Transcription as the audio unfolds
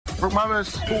Brooke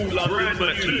Mamas. Cool London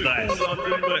merchandise.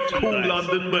 Cool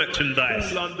London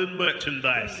merchandise. London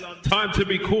merchandise. Time to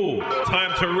be cool.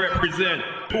 Time to represent.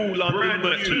 Cool London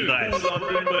merchandise.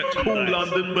 Cool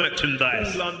London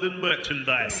merchandise. London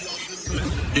merchandise.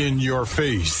 In your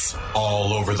face,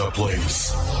 all over the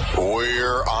place.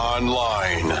 We're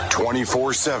online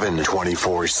 24/7.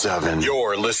 24/7.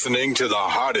 You're listening to the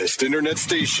hottest internet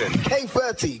station.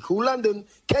 K30, Cool London.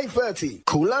 K30,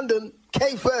 Cool London.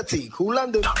 K30, Cool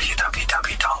London.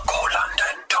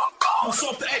 www.coollondon.com. What's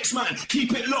off the X-Man?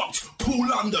 Keep it locked. Cool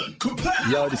London.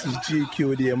 Yo, this is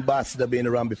GQ, the ambassador, been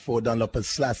around before, done up as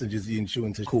Slassages, in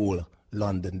tune to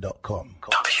coollondon.com.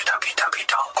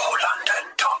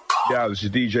 www.coollondon.com. Yeah, this is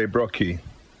DJ Brocky,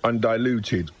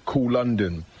 undiluted, Cool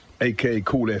London, aka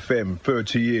Cool FM,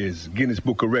 30 years, Guinness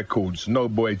Book of Records, no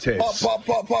boy test.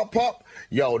 Pop.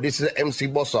 Yo, this is MC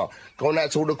Bossa. Going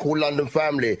out to all the Cool London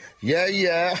family. Yeah.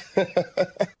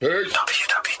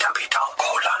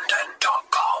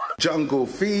 www.coollondon.com. Jungle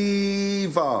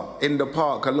Fever in the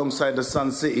park alongside the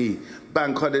Sun City.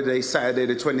 Bank holiday Saturday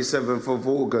the 27th of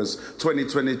August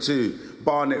 2022.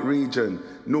 Barnet region.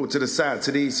 North to the south,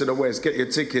 to the east, to the west. Get your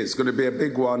tickets. Going to be a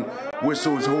big one.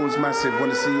 Whistles, horns massive.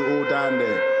 Want to see you all down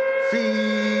there.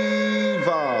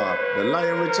 Fever. The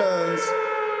Lion returns.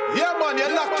 Yeah, man, you're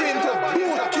locked into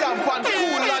Bootcamp on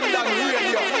Cool London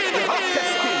Radio. The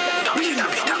hottest thing.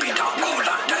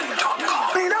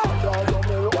 www.coollondon.com.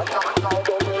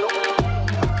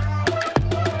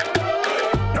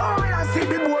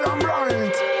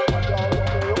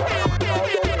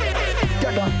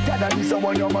 This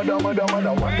one your mother, one girl on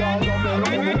the won't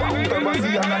ever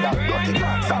see another. Dirty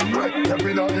clocks and bread,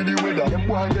 every night in the weather. Them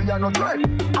boy they are not right.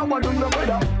 I want to know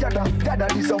better. Dada,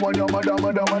 this one your mother,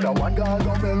 one girl on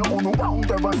the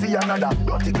won't ever see another.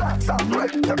 Dirty clocks and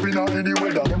bread, every night in the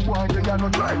weather. Them boy they are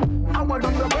not right. I want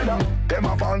to know better. Them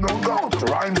a band don't go.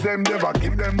 Rhymes them never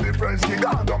give them the friends. You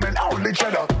got them and only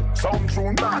cheddar. Some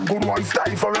tune bad, good one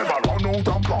stay forever. Run out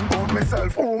and plunk out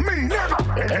myself. Oh me never.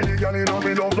 Any girl in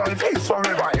me love life is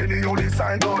forever. Any you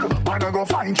decide good, man I go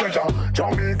find treasure.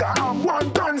 Jamaica have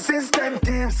one consistent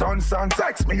team. Son,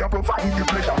 sex me, I provide the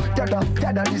pleasure.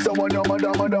 Dada, this one your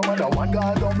mother. One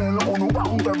girl don't know who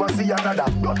won't ever see another.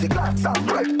 Dirty clocks and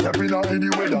bread, every night in the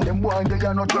weather. Them boy they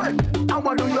are not right. I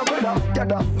want to know better.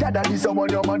 Dada, this one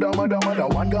your mother. One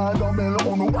girl don't know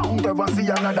who won't ever see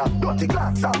another. Dirty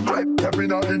clocks and bread, every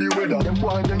night in the weather. Them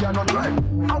boy they are not right.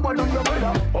 I want to know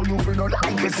better. Oh you feel no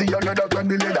like to see another when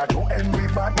the leather to envy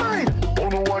bad mind. Oh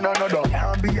no one another.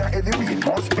 Can't be a heavy weed,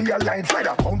 must be a line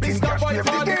fighter. Counting cash, we have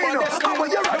the gain. How are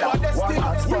you rather? One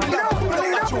heart, one love.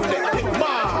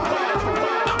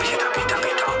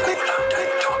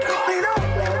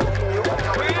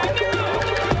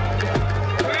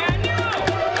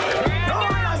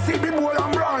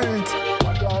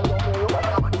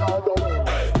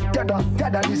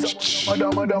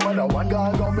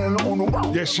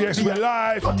 Yes, we're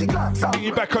live. Bring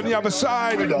you back on the other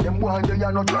side.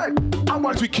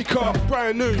 As we kick off,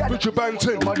 brand new, Butcher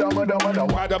Banton.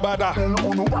 Bada.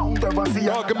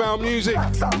 Gargamel music.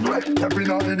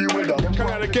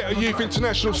 Coming out of Ghetto Youth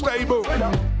International Stable.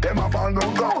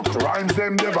 Rhymes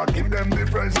them never give them the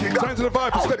friends. Sounds of the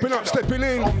Viper stepping up, stepping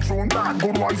in. It's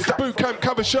the Bootcamp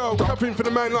cover show, covering for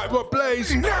the man like Rob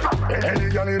Blaze.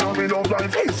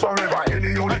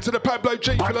 Back to the Pablo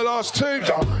G for the last two.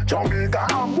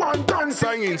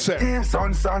 Banging set.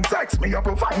 Sounds of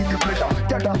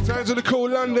the Cool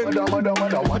London.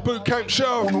 The Bootcamp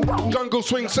show. Jungle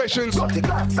Swing Sessions. One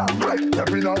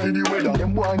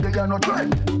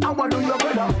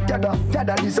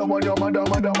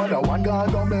girl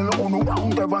don't know who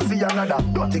won't ever see another.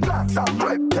 Dirty clocks and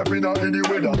bread, every night in the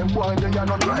weather. Them boy they are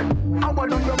not right. I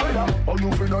want to know better. Oh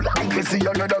you feel no like to see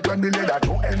another when the leather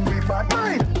to envy bad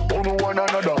mind. Oh no one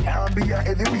another. Can't be a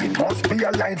heavy weed, must be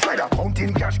a line fighter.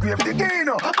 Counting cash, grave the gain.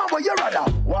 How are you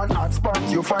rather? One hot spot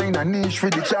you find a niche for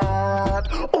the chart.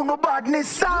 Oh no badness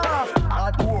soft.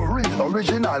 Hardcore real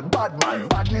original bad man.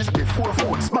 Badness before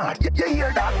food smart. You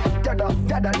hear that?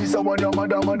 Dada, this one your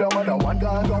mother. One girl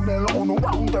don't know who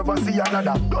won't ever see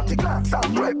another. Dirty clocks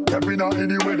and bread, every night in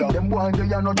the weather. Them boy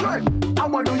they are not right. I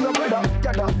want to know better.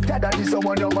 Dada, this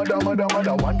one your mother. One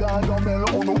girl don't know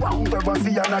who won't ever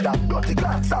see another. Dirty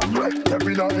clocks and bread,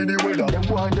 every night in the weather. Them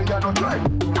boy they are not right.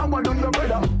 I want to know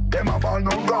better. Them a ball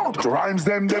no go. Rhymes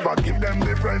them never give them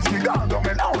the friends. You got them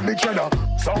and only cheddar.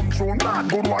 Some tune bad,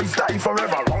 good one stay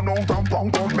forever. Run out and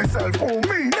punk out myself. Oh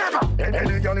me never.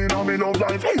 Any girl in a me love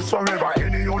life is forever.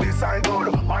 Any you decide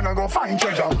good, man I go find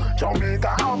treasure.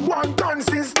 Jamaica have one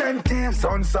consistent team.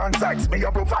 Sun sex, me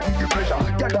a provide the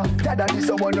pleasure. Dada, this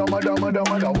a one, mother.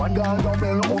 One girl go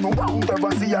bell, who no won't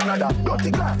ever see another.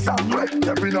 Dirty glass and bread,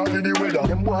 stepping out in the weather.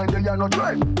 Them boy they are not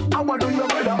dread. I want to your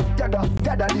brother.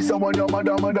 Dada, this a one,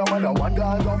 mother. One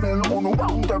girl go bell, who no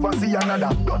won't ever see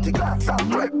another. Dirty glass and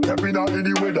bread, stepping out in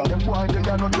the weather. Them boy they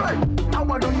are not dread. I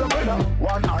want to your brother.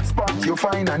 One hot spot, you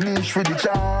find a niche for the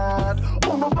chart.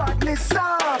 Who no badness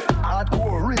soft.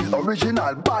 Hardcore, real,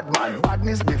 original, bad man.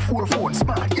 Badness before phone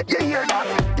smart. You hear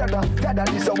that?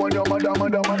 Dada, this a one, mother.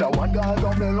 One girl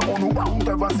go bell, who no won't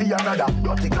ever see another.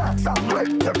 Dirty glass and bread,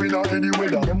 stepping out in the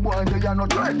weather. Them boy they are not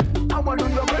dread. I want to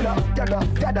your brother.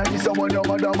 Dada, this a one,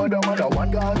 mother.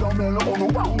 One girl go bell, who no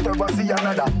won't ever see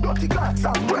another. Dirty glass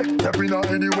and bread, stepping out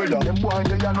in the weather. Them boy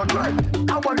they are not dread.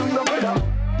 I want to your brother.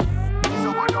 This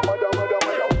a one, mother.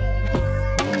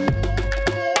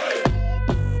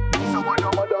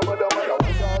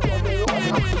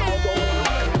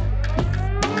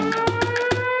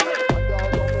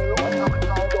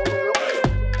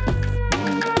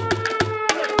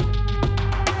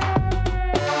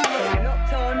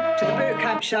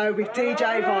 Show with DJ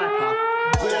Viper.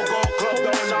 Go club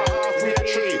down a halfway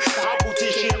tree. I put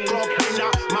it shape club in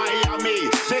Miami.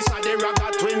 This are the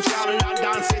Raga Twins from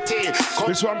London City.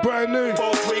 This one brand new.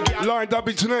 Lined up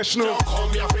international.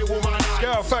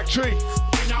 Girl Factory.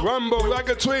 Rumble,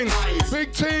 Raga Twins.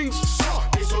 Big things. So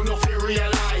this one if you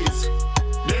realize.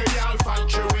 The Girl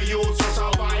Factory we use to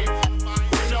survive.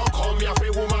 We don't come here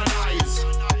for womanize.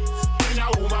 In a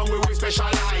woman we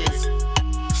specialize.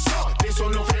 So this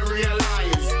one if you realize.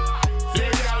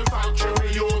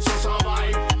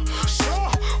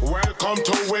 Come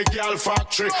to a girl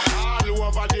factory all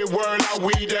over the world, and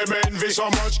we them envy so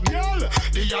much girl.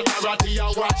 The authority a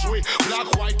watch we black,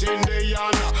 white,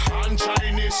 Indian and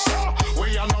Chinese. So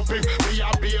we are not big, we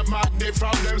are big magnet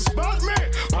from them spot me.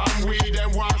 And we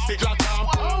them want stick like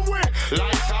and we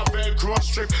like a Velcro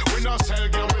strip. We not sell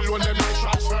girl, we loan them in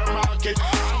transfer market.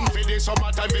 And for this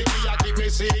summertime, Vicky a keep me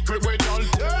secret. We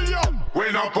don't tell you.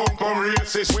 We not pump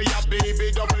racist. We a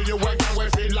BBW when we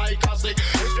feel like a stick.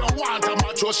 If you want a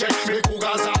macho check me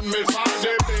cougars and me fan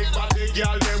the big body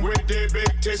girl them with the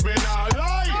big tits me not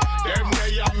lie. Them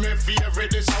they are my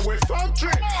favorite. This a we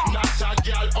factory, not a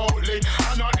girl only.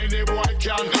 And not any boy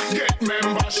can get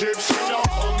memberships. We don't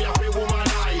come here for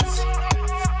womanize.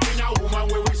 In a woman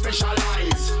where we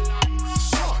specialize.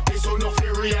 So this one if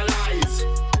you realize.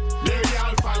 The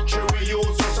Girl Factory we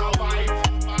use to survive.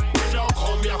 We don't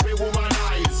come here for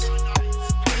womanize.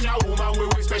 In a woman where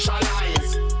we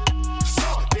specialize. So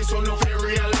this one if you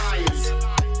realize.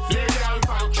 The Girl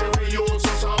Factory we use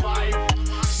to survive.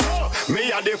 So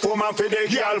me a the woman for the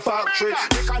Girl Factory.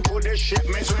 They control the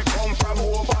shipments we come from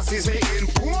overseas. We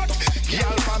import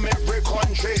girl from every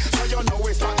country. So you know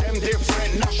it's not them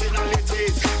different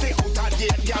nationalities. The outer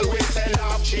date girl we sell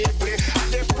off cheaply.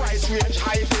 And the price range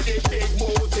high for the big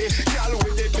booty. Girl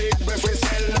with the big breast we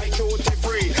sell like duty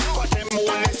free. But them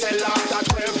only sell out at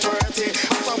 12:30.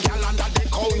 And some girl under the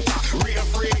counter real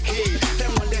freaky.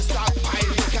 Them on the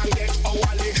stockpile you can get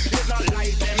hourly. You not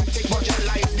like them thick but you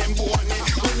like them bony.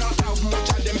 We not have much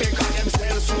of them because them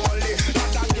sell slowly.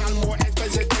 Not a girl more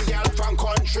expensive than girl from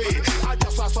country. I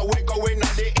just so we go in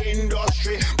the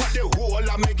industry. But the whole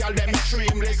of me girl them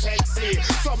extremely sexy.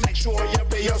 So make sure you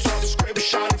pay your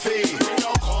subscription fee. We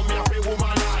don't come here for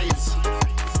womanize.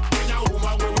 In a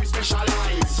woman where we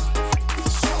specialize.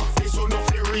 So this one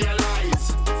if you realize.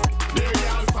 The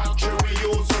Girl Factory we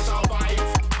use to survive.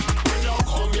 We don't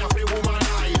come here for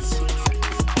womanize.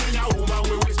 In a woman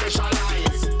where we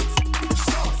specialize.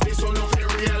 So this one if you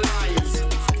realize.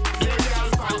 The Girl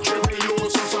Factory we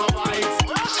use to survive.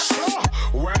 So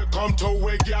welcome to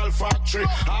a Girl Factory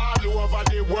all over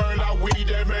the world, and we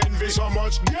them envy so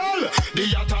much girl.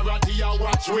 The authority a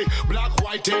watch we black,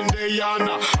 white, Indian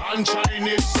and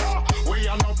Chinese. So we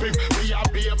are not big, we are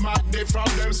big magnet from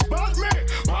them spot me.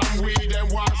 And we them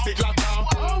want stick like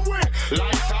and we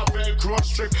like a Velcro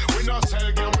strip. We not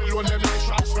sell girl, we loan them in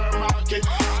transfer market.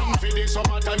 And for this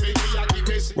summertime, we keep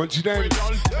this. Once you down,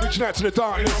 reaching out to the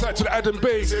darkness, out to the Adam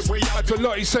B, out to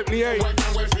Lottie 78,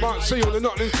 Mark C on the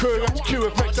Nottingham crew, out to Q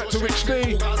Effect, out to Rich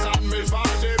D,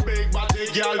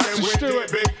 out to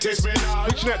Stuart,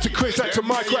 reaching out to Chris, out to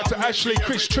Michael, out to Ashley,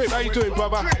 Chris Tripp, how you doing,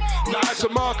 brother? Out to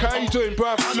Mark, how you doing,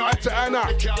 brother? Out to Anna.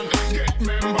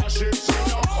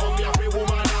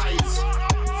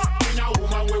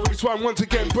 This one once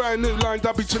again, brand new, lined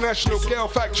up international, Girl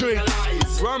Factory,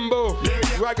 Rumble,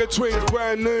 Raga Twins,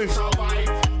 brand new.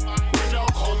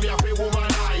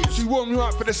 warm you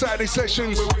up for the Saturday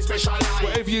sessions.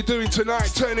 Whatever you're doing tonight,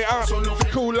 turn it up.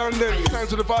 Cool London,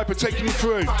 Sounds of the Viper taking you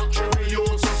through.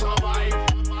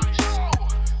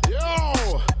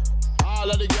 Yo, all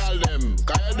of the girl them,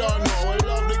 'cause you don't know, we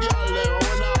love the girl them. I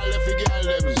wanna all of the girl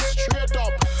them, straight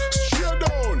up, straight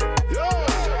down. Yo.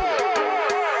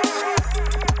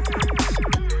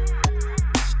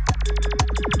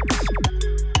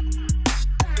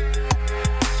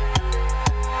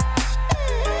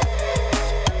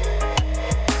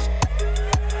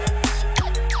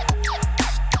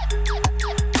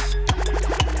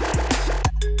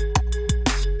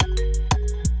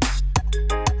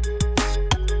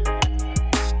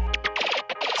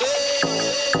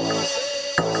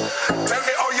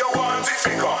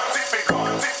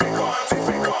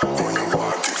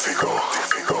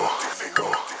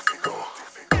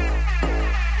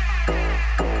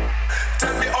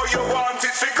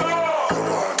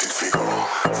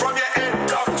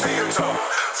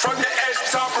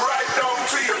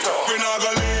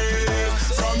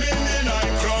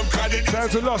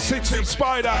 Sounds of Lost City,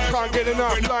 Spider, can't get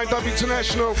enough, Blind Dub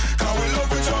International. Cause we love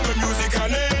with jungle music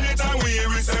and anytime we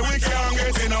hear it, say we can't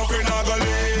get enough, we not gonna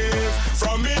leave.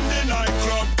 From in the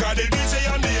nightclub, cause the DJ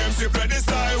and the MC play the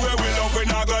style where we love, we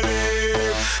not gonna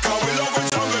leave. Cause we love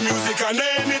with jungle music and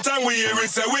anytime we hear it,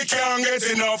 say we can't get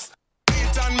enough.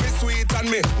 Sweet and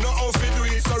me, no how to do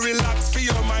it, so relax for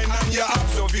your mind and your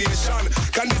observation.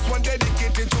 Can this one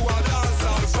dedicated to our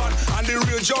dancehall fun? And the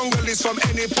real jungle is from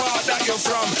any part that you're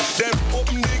from. Them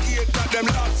open the gate that them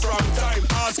lock from time.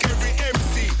 Ask every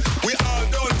MC, we all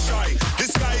don't try. The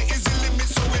sky is the limit,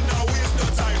 so we not waste no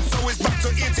time. So it's back to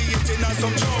 88 and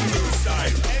some jungle style.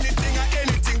 Anything or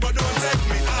anything, but don't take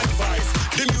me advice.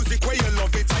 The music where you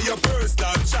love it and your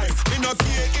personal choice. Me no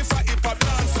care if I hip-hop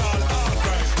dancehall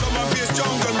alright. Come and bass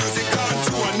jungle music on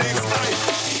to our next height.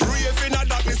 Rave in a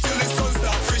darkness till the sun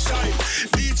start to shine.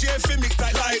 DJ fi mix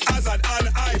like hazard and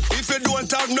hype. If you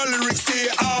don't have no lyrics, stay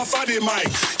off of the mic.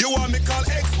 You want me call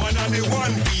X1 and the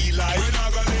one be like. We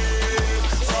not gonna live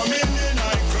from in the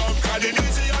nightclub. Cause the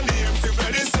DJ and the MC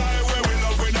play the style where we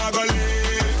love, we not gonna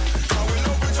live. Cause we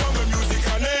love with jungle music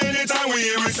and anytime we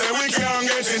hear it, say we can't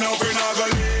get enough, we not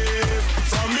gonna live.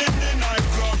 From in the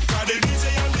nightclub. Cause the DJ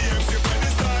and the MC play the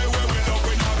style where we love,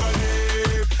 we not gonna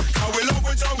live. Cause we love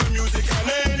with jungle music and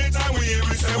anytime we hear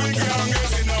it, say we can't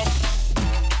get enough.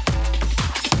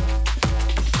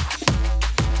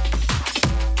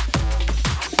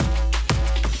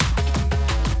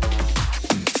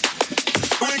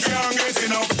 We can't get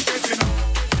enough, get enough.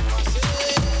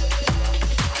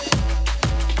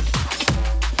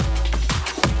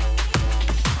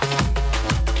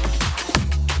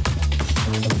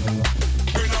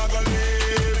 We're not gonna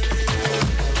live.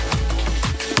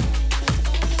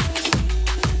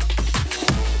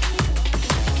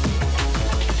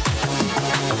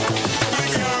 We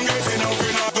can't get enough,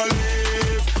 we're not gonna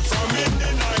live. From in the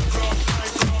nightclub.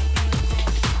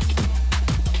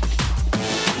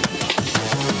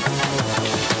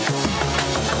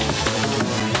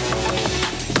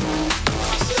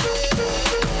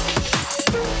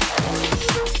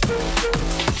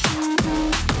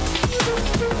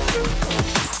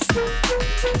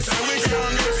 Say we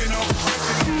can't get enough.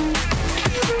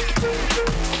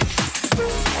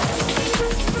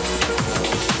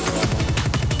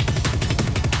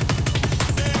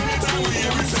 Anytime we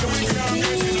hear it, say we can't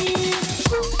get enough.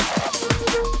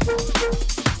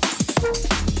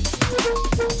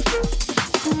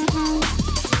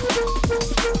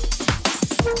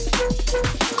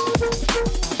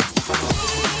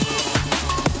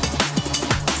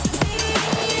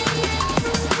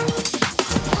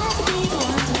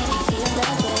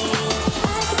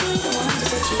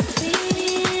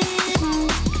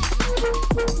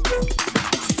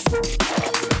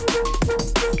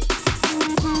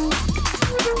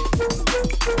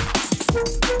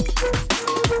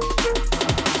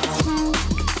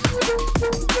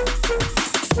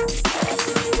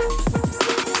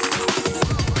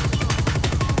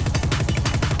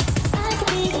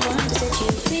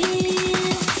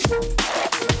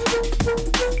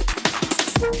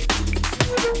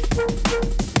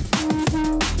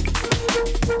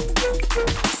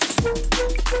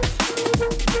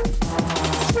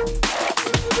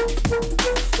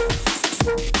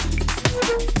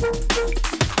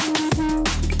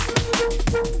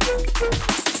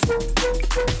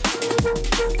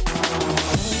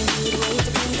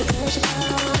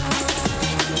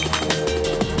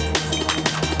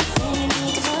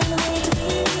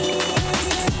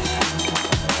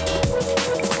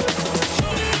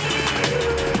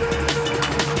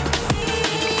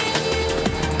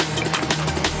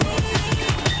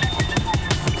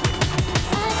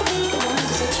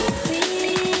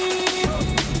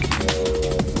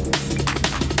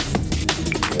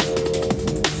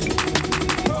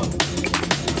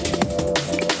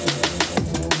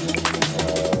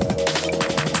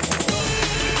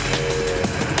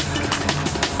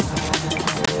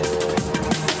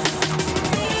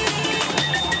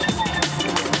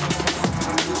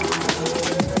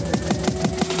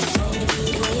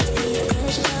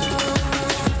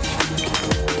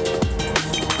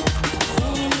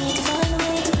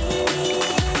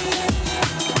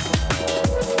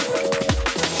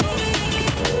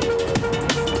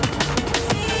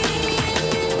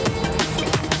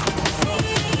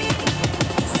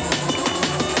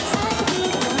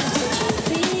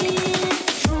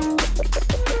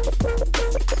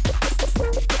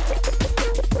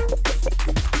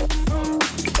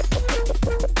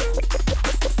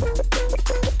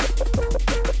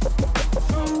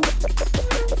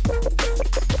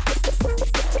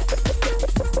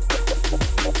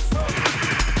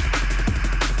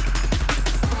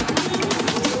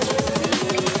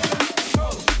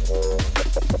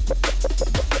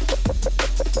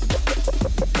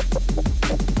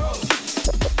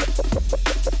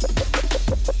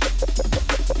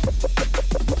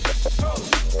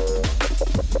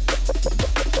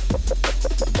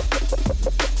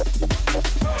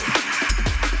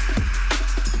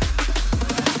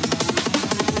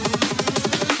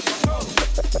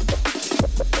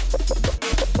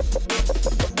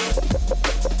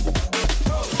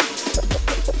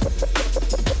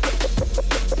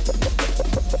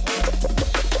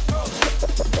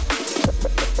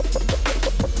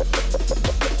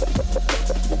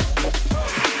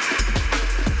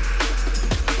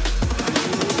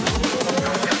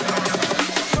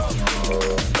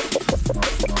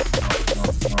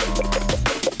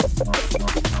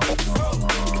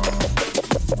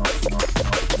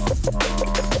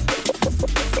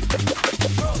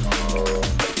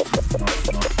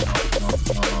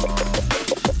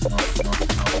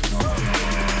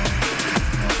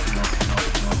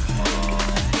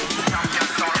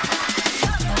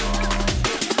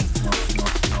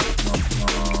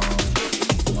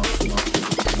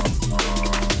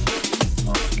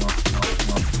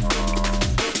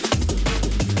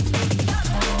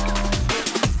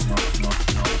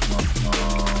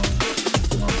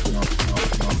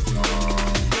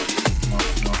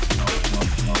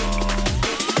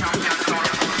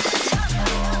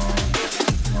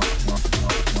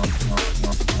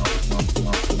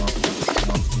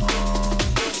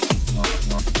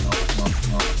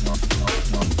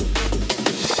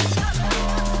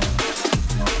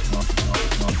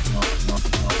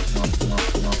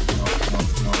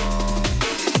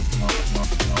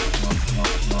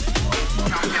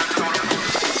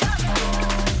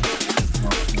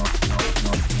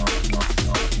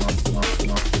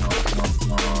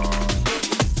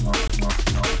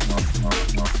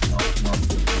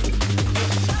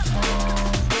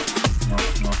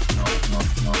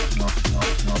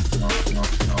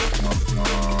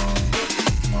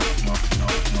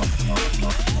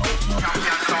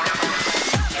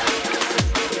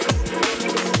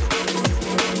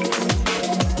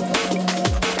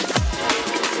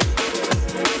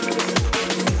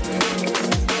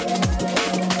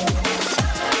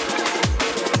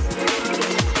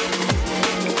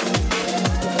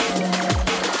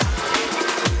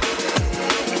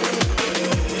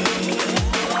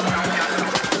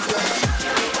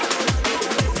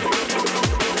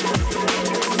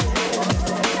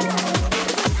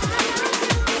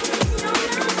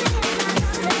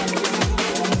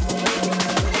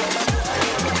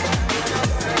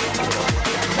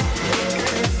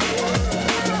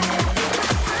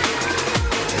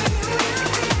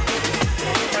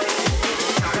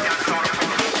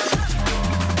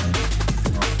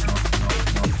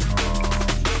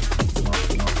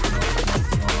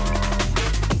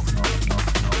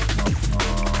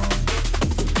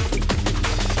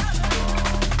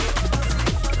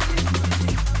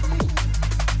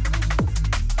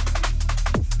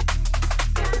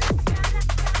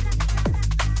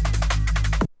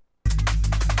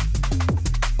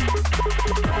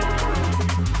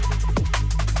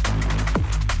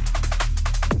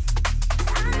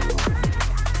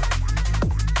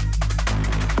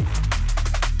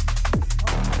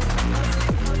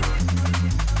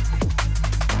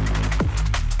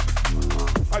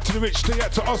 to the Rich D,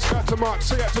 out to Oscar, out to Mark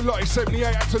C, out to Lottie 78,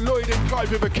 out to Lloyd and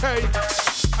Clive with a K,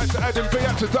 out to Adam B,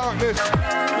 out to Darkness,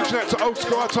 reaching out to Old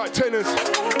School, out type tenors,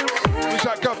 reach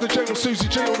out Governor General Susie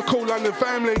G, all the Cool London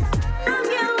family.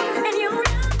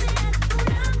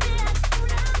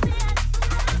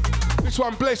 This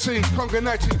one, Blessing, Conga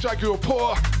Natty, Jaguar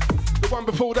Poor. The one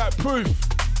before that, Proof,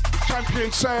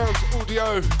 Champion Sound,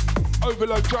 Audio,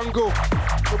 Overload Jungle.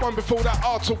 The one before that,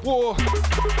 Art of War.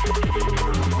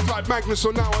 Type Magnus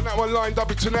on that one lined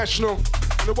up International.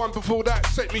 And the one before that,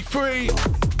 Set Me Free.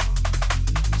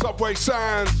 Subway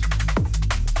Sounds.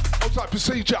 All type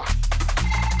Procedure.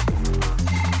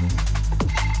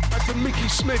 Out to Mickey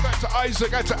Smith, out to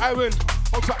Isaac, out to Aaron,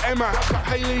 out to Emma, out to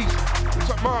Hayley, out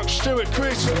to Mark, Stuart,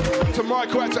 Chris, out to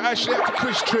Michael, out to Ashley, out to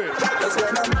Chris Tripp.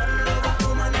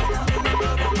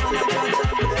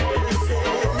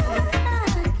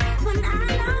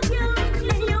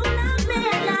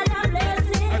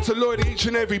 Out to Lloyd, each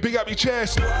and every, big up your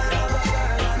chest.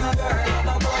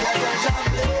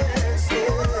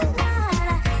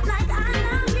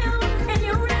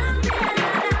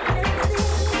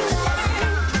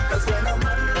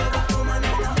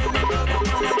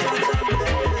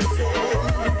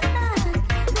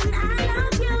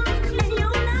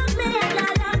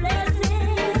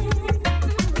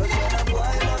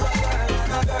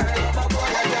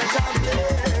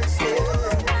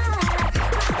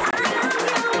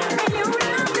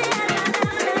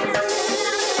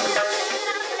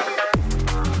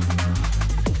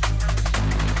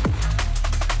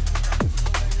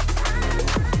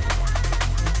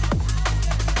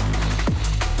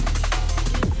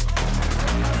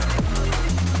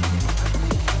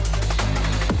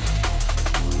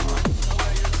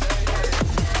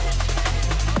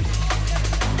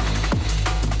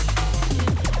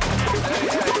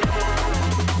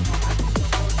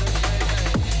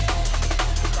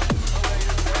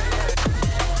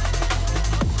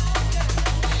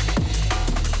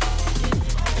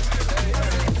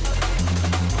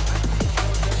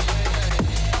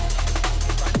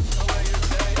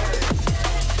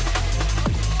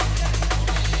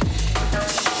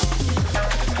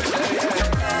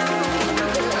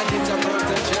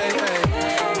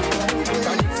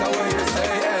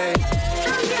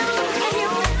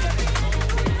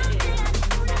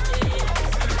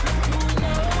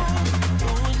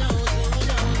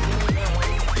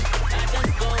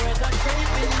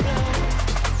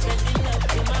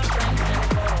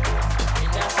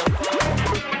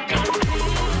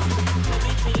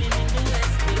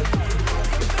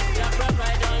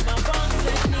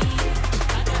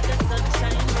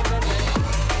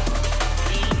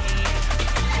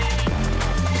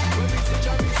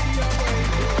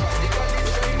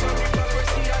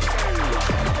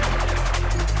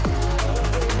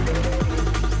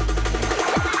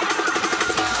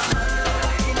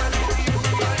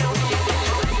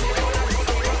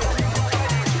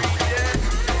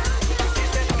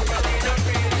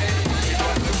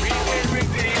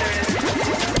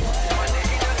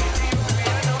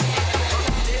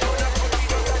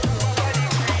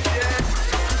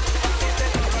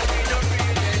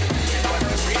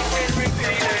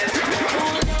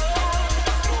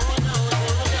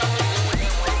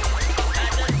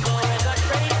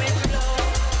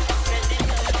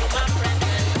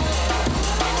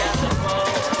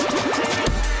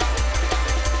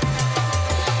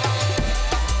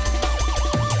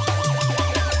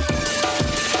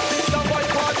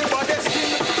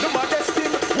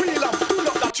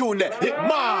 tune there. Hit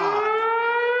mad.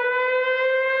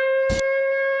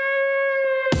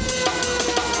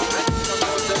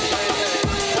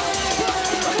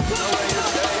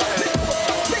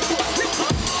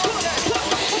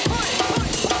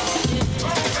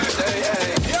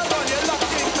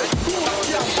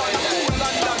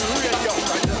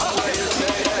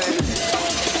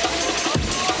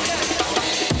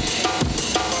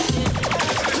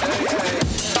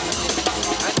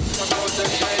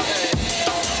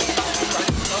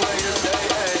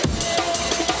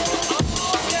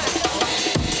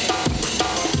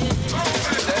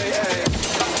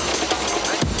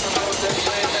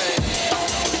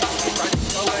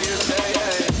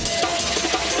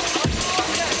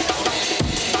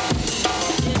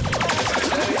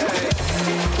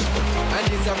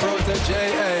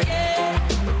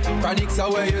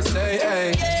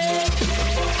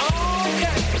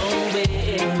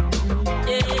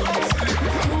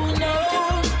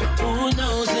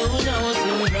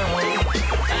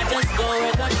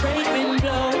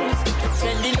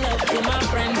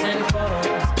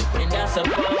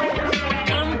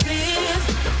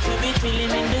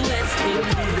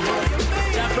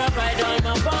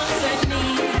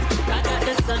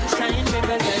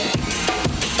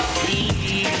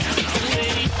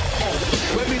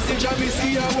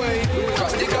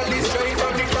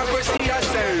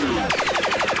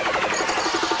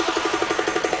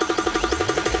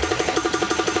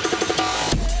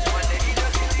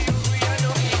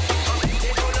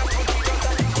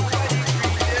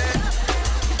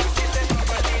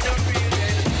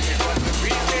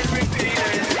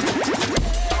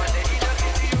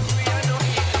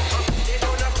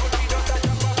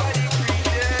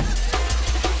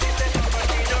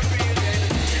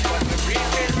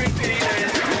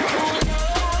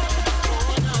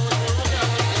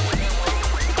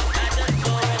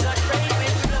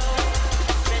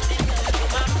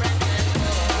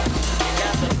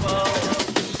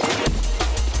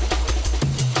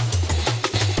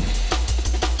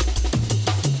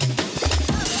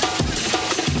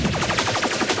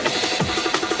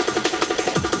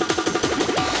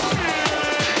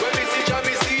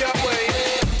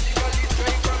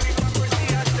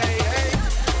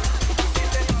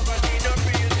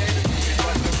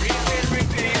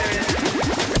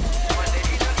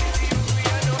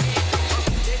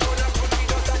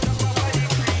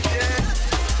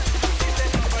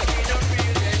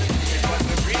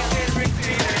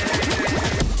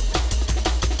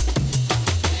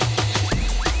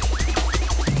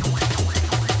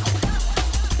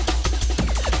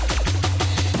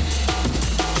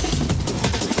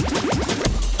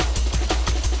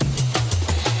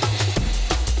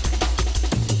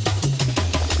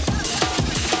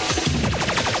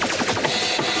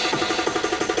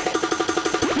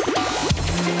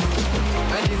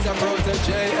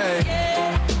 J, A.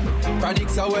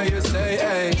 Chronics are where you say,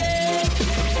 A.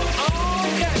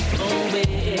 Oh,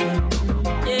 baby.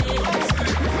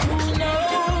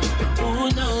 Who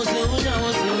knows?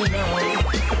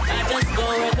 I just go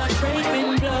where the trade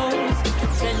wind blows,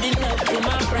 sending love to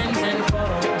my friends and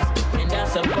foes, and I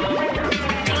suppose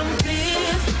I'm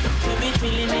pleased to be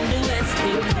chilling in the West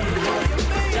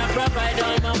Indies. I provide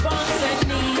all my wants and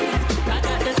needs. I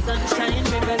got the sunshine,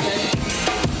 rivers and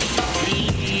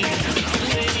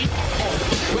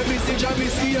when we see Jah, we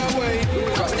see our way.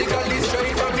 Drastically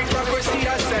straight from hypocrisy,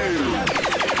 I say.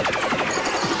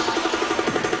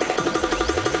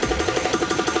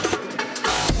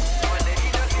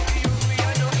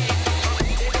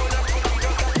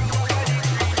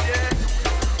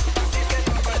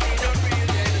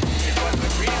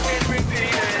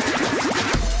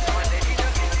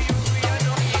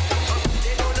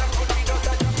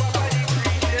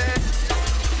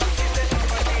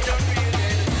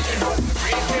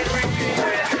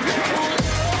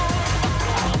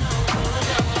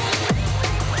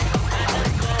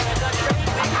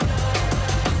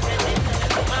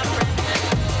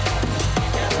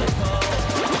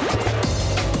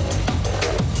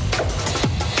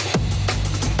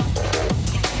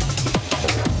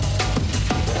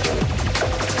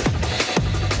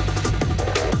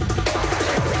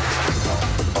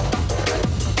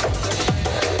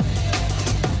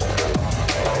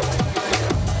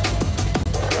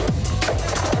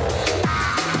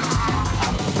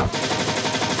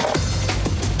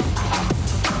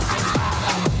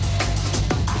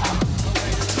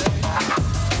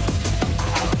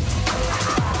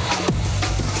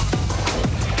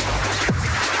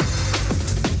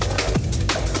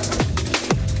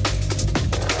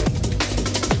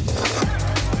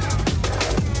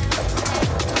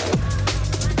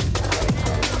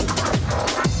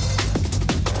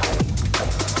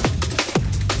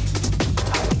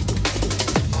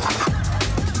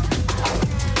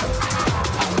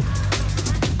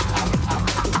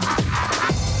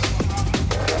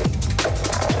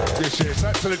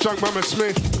 To the Junk Mama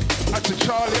Smith, out to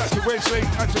Charlie, out to Wesley,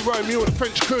 out to Romeo and the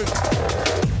French crew.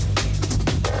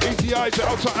 Easy Eyes,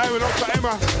 out to Aaron, out to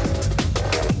Emma.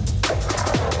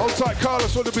 Hold tight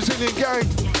Carlos or the Brazilian gang.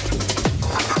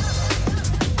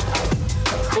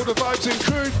 All the vibes in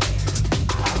crew.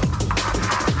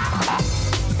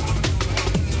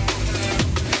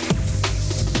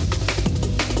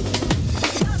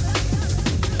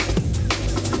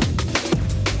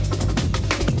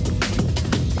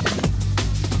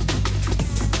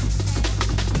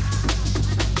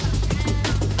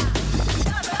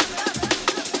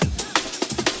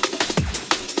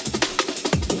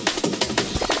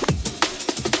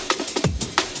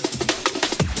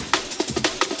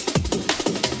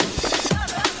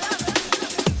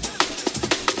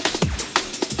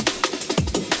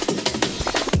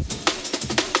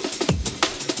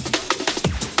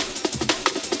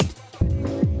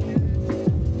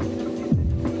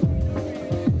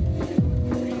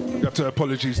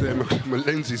 Apologies there, my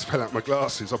lenses fell out my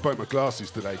glasses. I broke my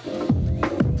glasses today.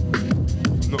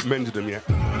 Not mended them yet.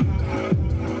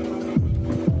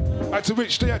 Out to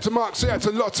Rich D, out to Mark C, out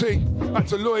to Lottie, out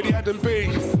to Lloydie, Adam B,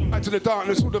 out to the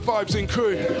Darkness, all the vibes in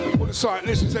crew, all the silent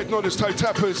listeners, head nodders, toe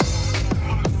tappers.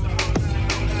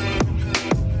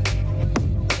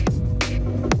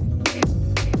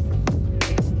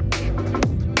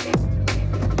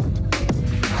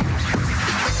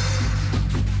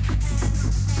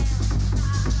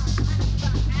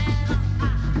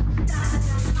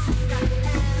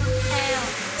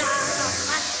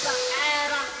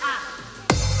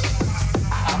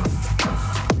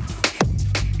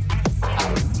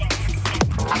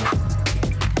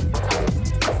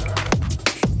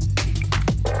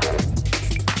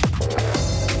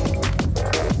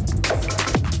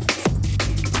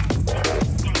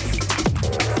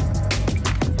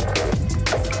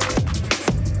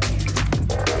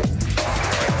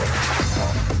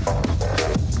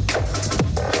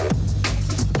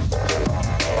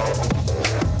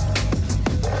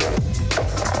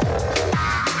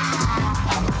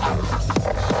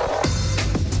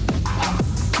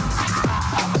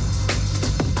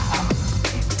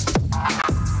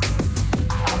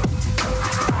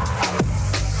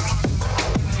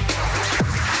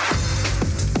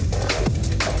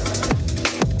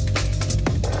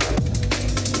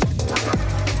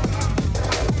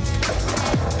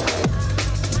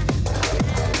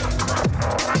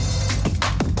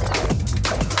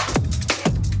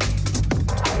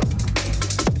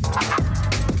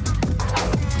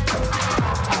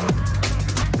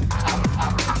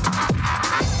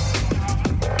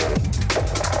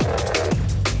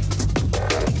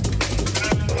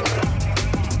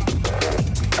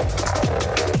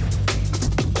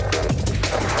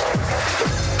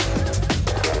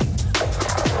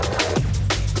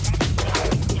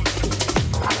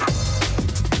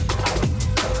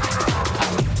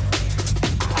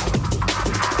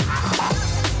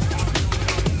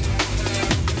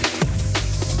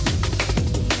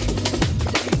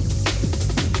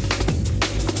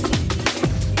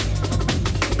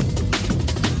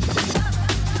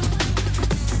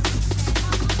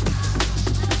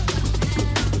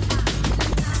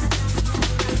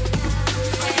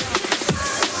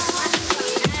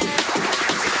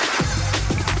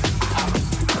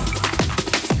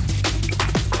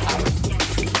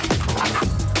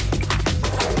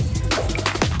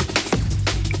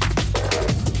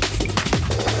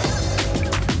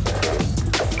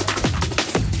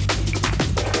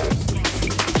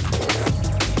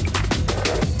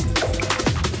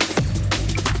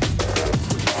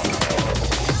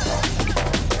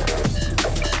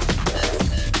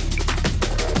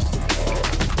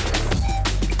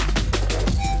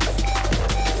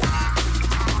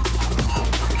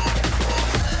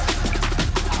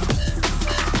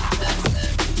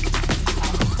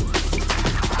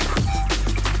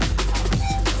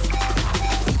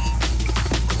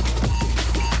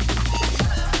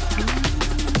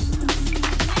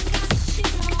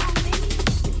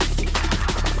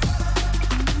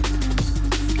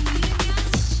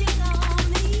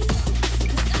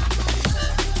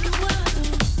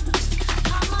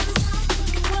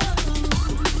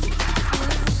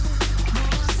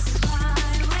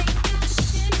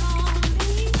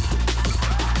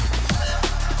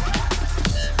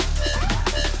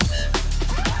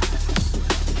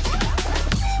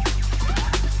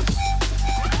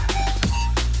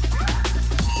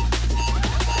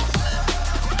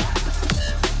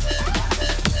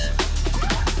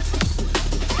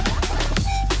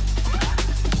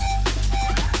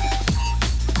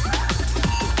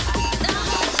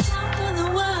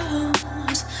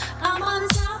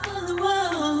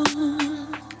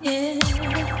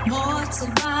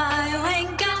 survive,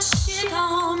 ain't got shit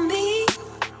on me.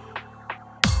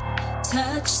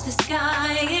 Touch the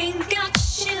sky, ain't got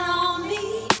shit on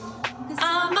me.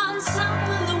 I'm on top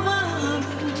of the world.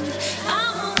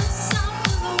 I'm on top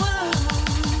of the world.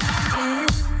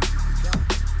 Yeah.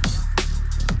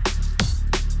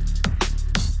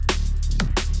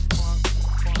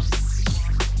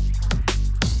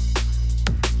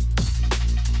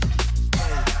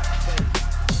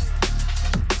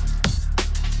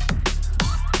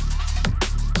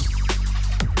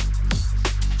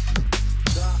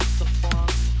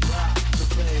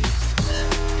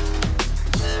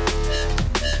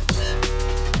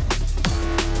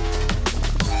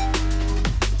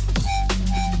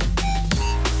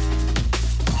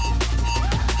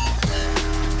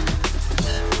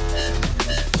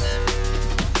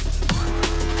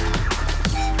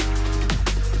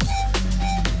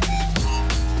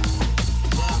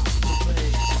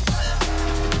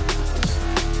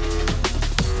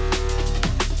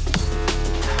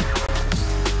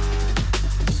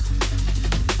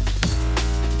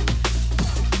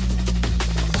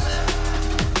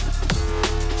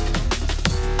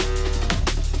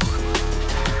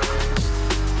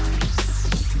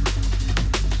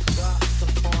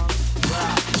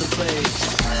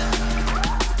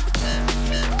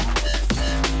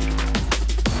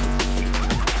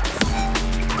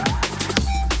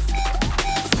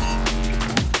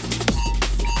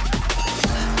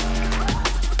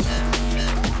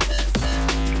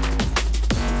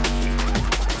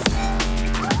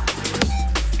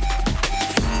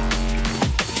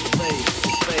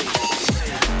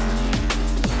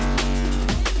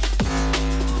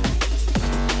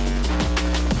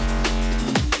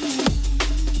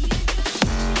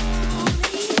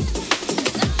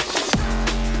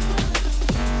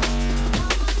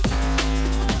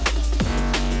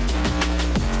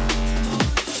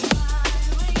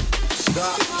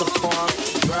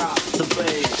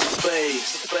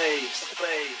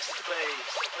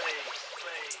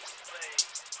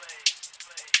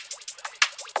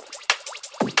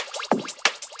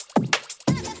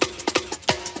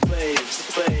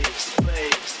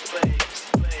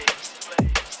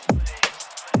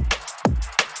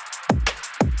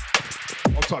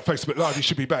 Facebook Live, you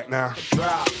should be back now.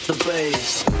 Drop the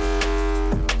bass.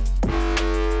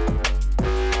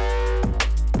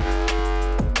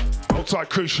 Hold tight,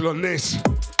 Crucial on this.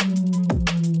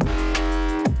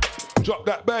 Drop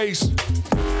that bass.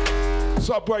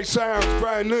 Subway sounds,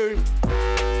 brand new.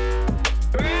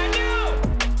 Brand new.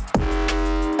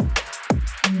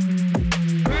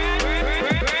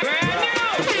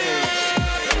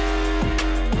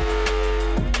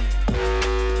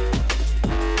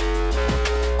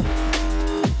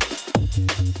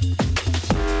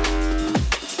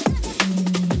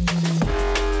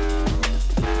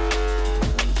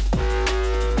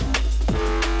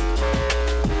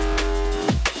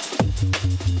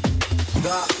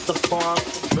 Drop the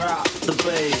funk, drop the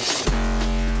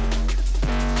bass.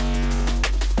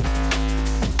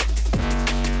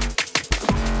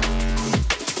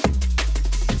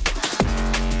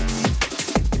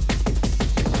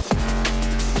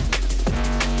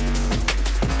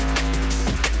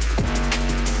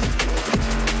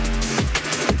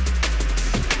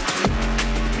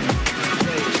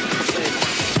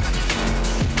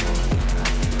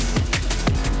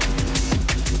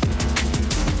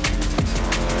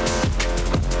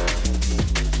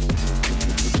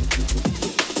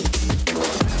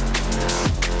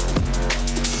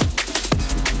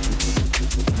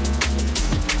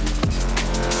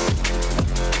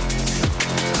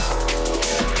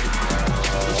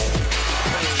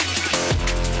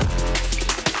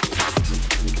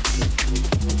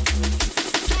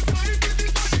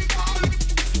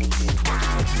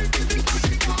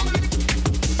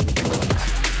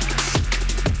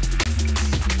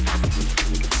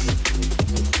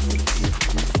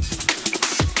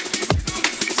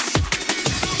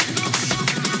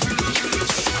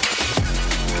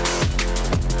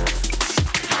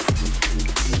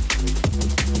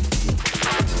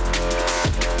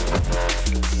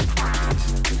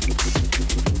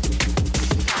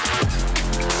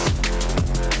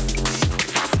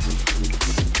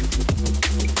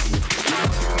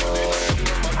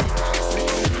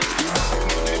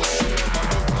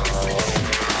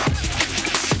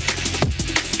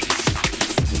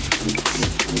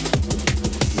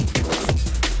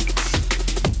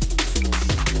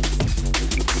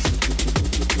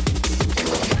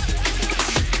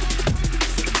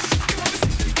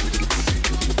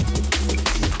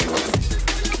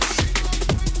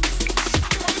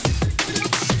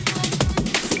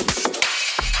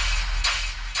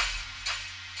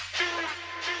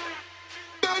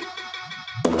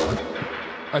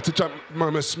 I had to jump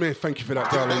Mama Smith. Thank you for that,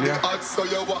 darling, yeah? So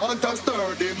you want a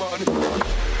sturdy man.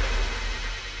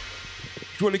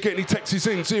 If you want to get any texts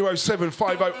in,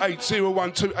 07508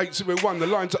 012801. The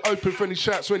lines are open for any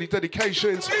shouts or any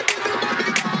dedications.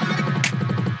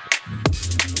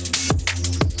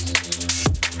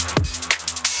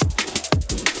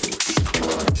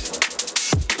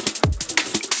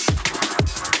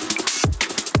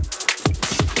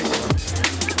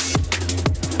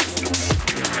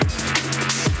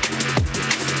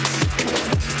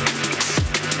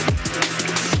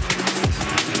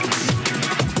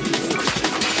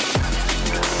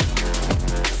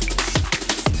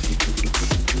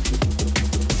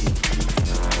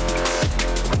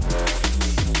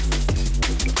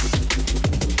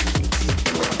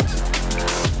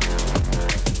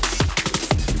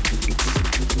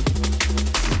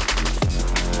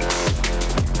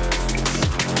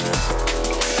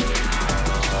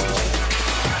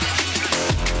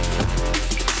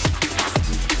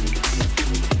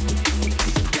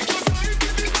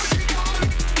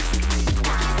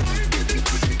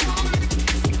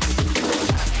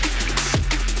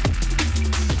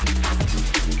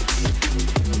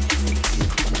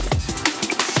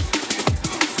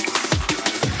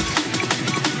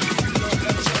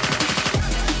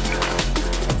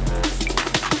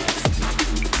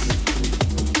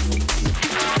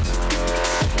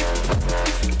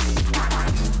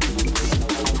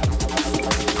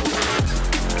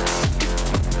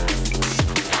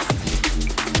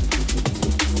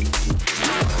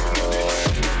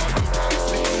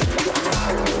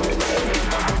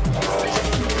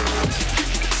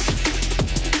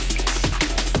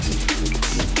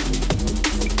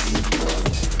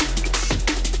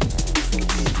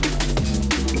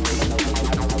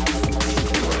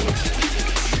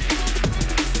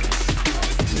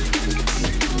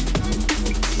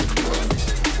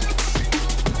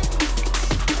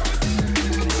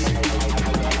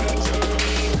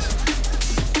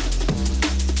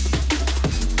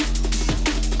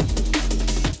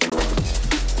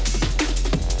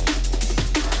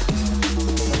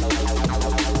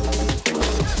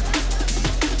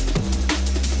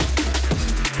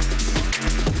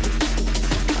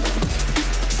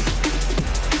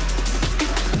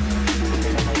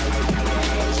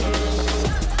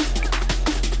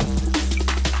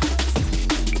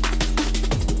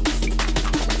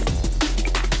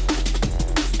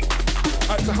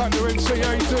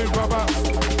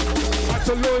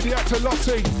 To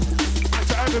Lottie, out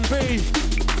to Adam B,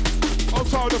 on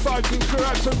to the Viking crew,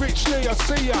 out to Rich Lee, I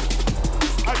see ya,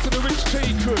 out to the Rich T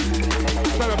crew,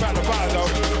 better about the battle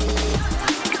though.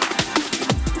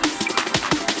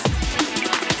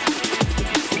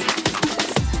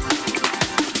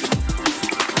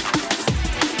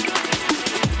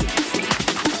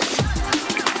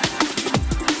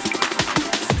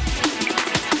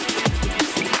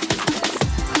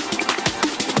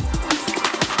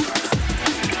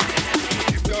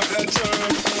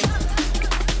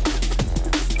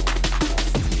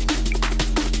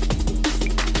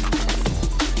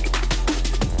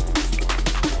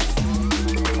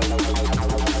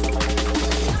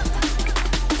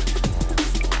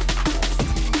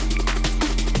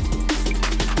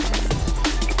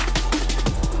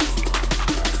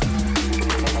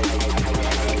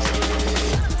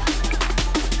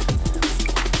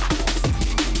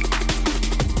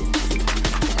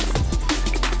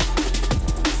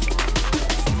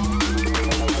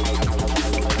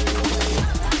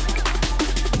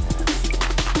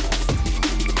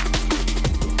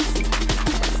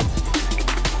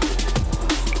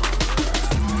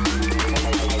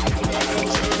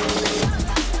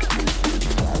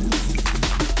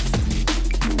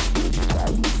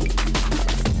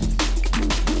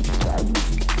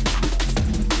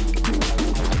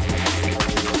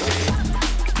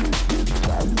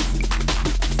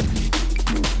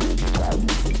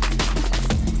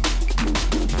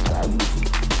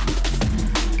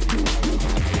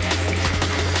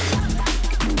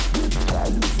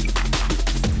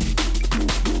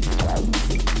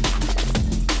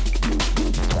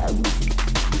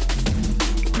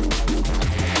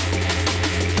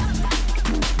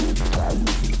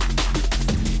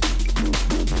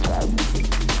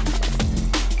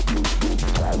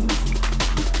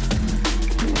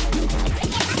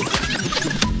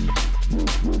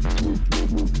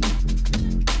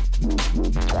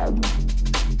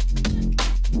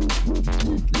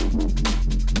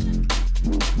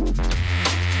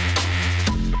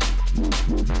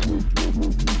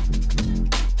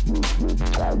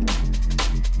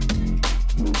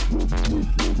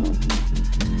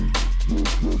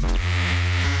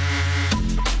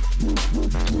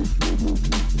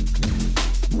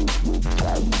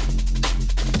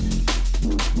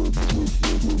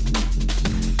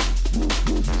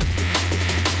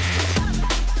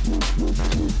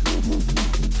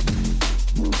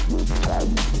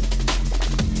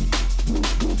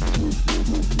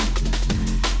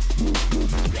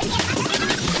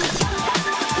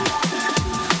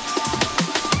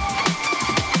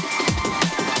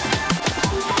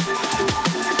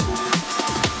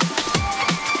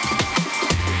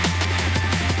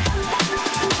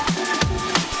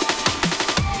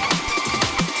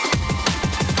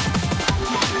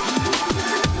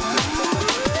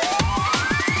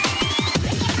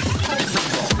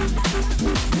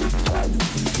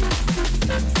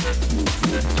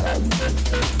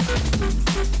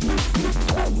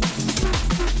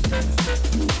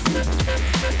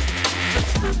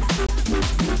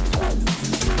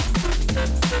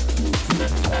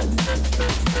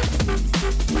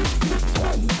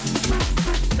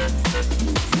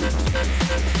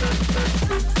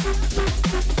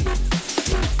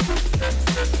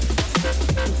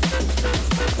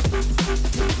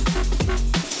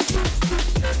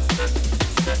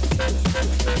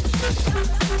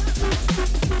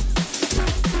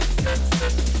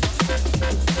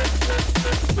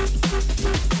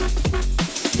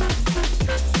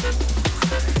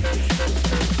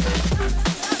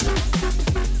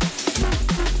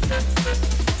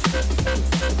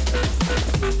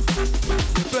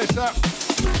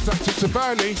 to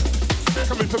Bernie,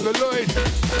 coming from the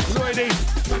Lloydie,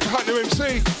 back to Hunter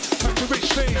MC, back to Rich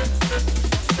T.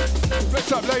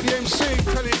 Bless up Lady MC,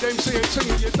 tell it MC and sing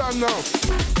it, you're done now.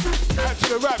 Back to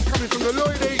the rap, coming from the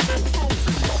Lloydie.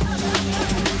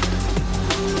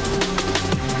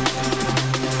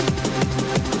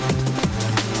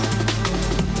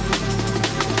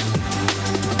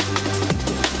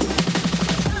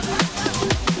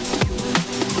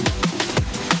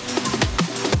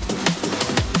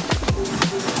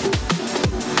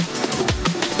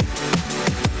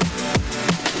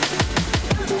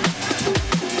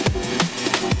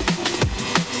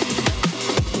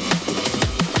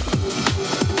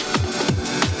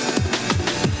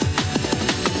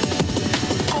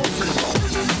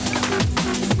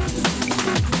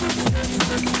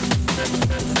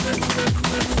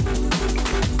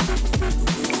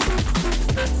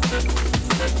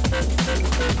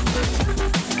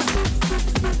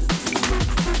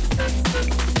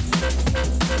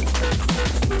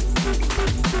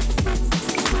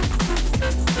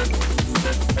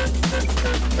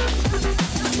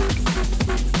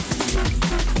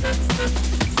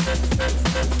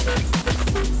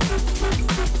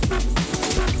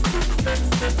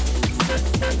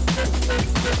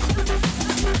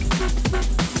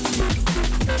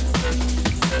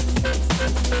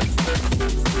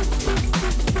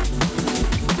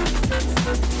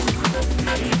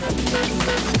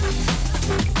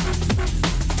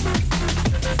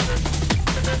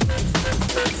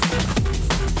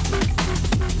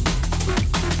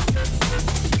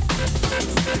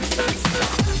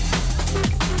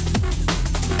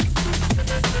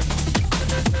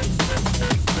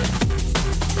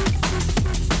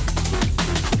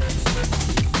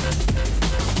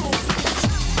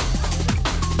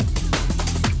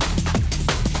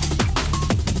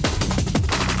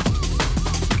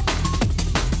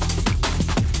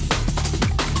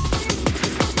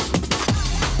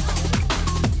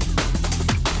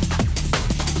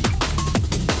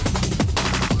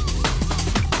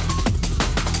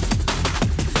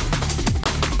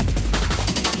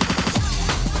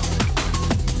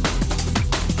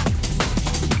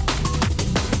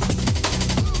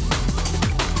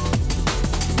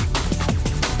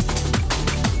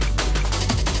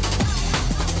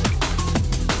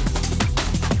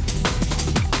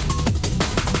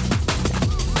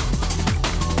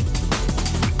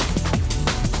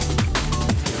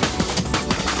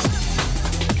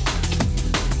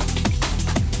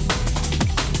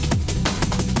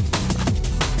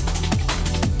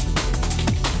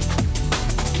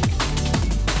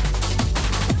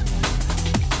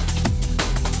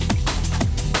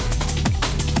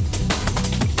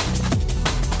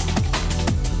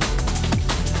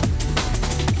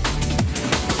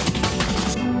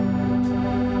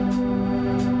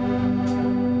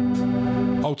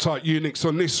 Tight Unix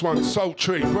on this one,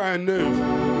 Sultry, brand new,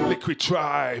 Liquid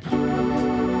Tribe.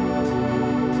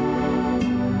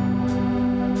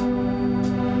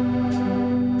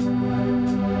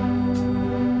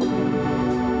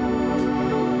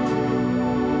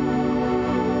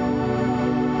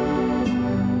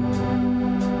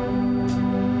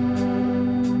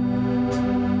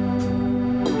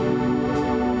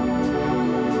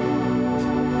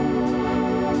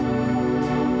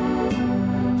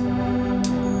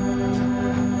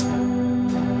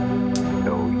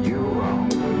 Though you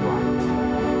are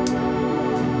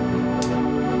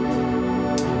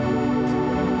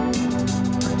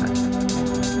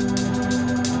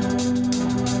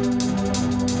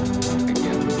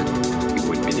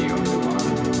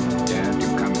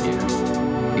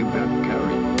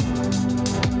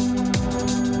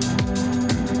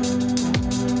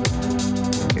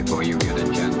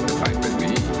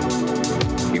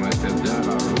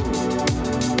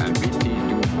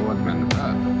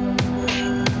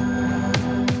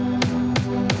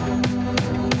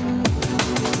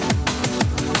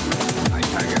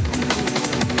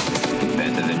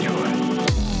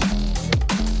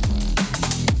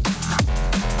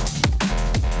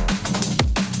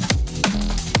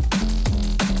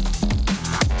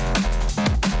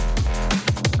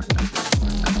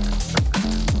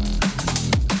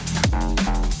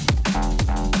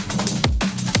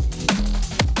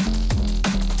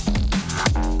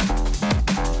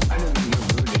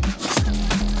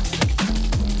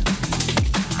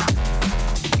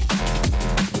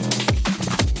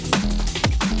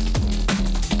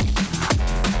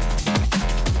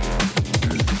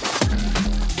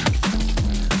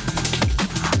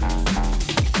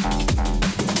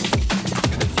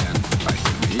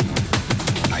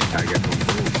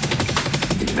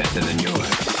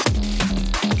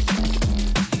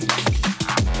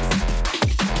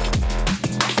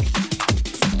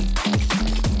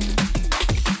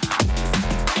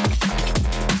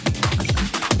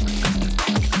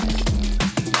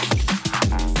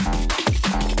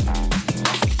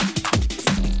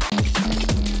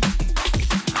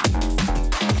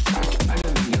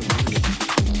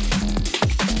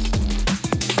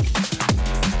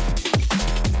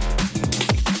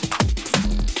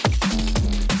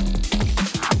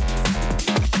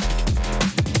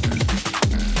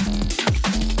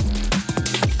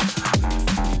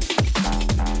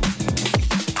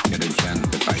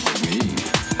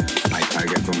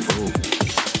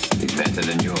better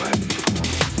than yours.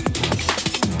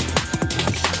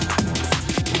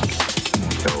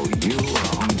 So you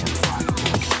are on your throttle.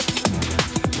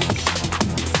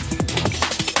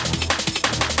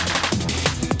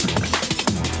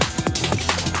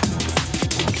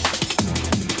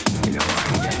 You know,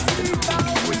 I guess you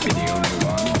would be the only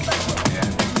one.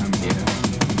 Yeah, I'm here.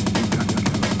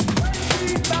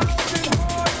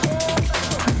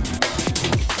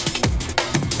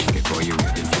 Before you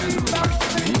get a chance to talk to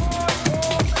me,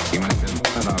 you must have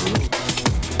cut our roof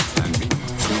and be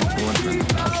reinforcement.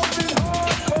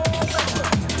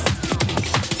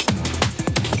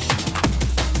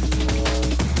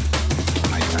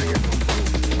 My tiger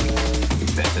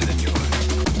is better than yours.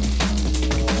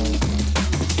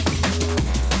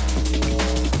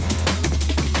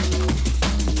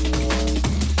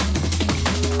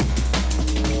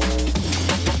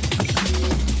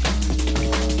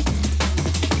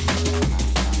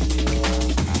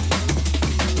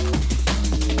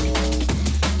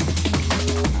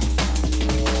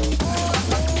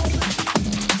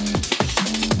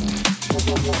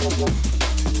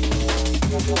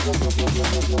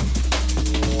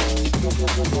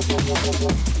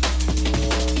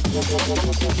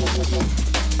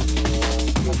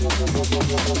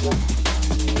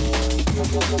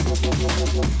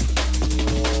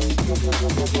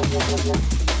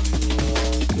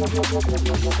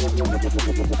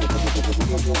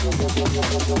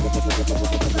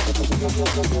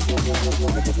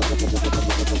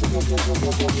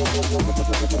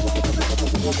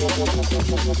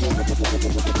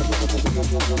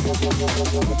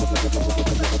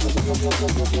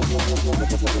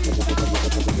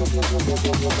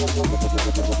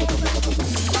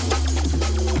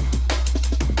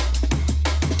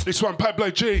 This one, Pablo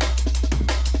G.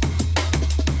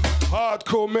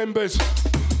 Hardcore members.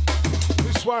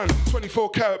 This one, 24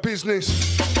 Karat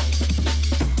Business.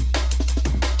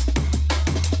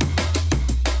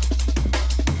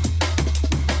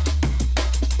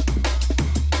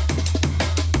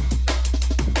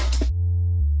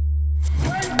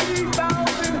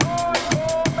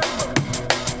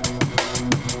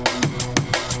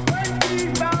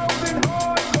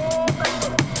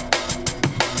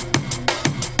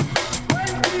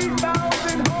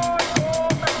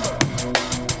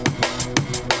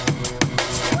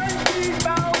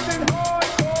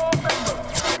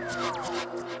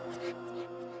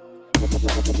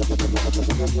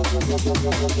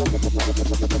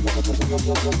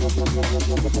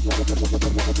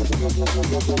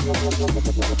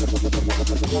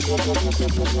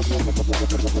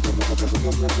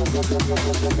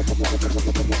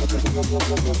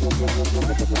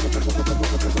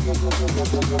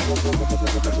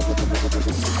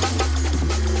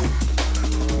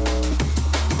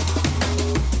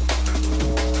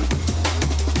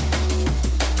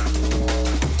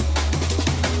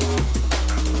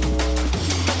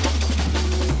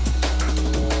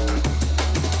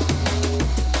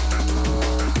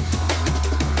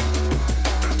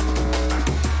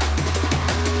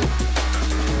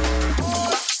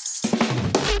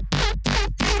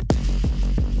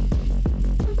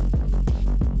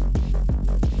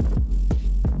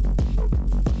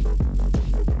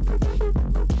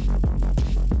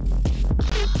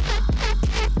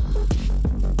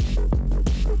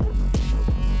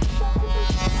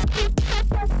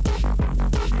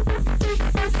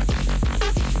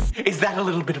 Is that a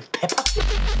little bit of pepper?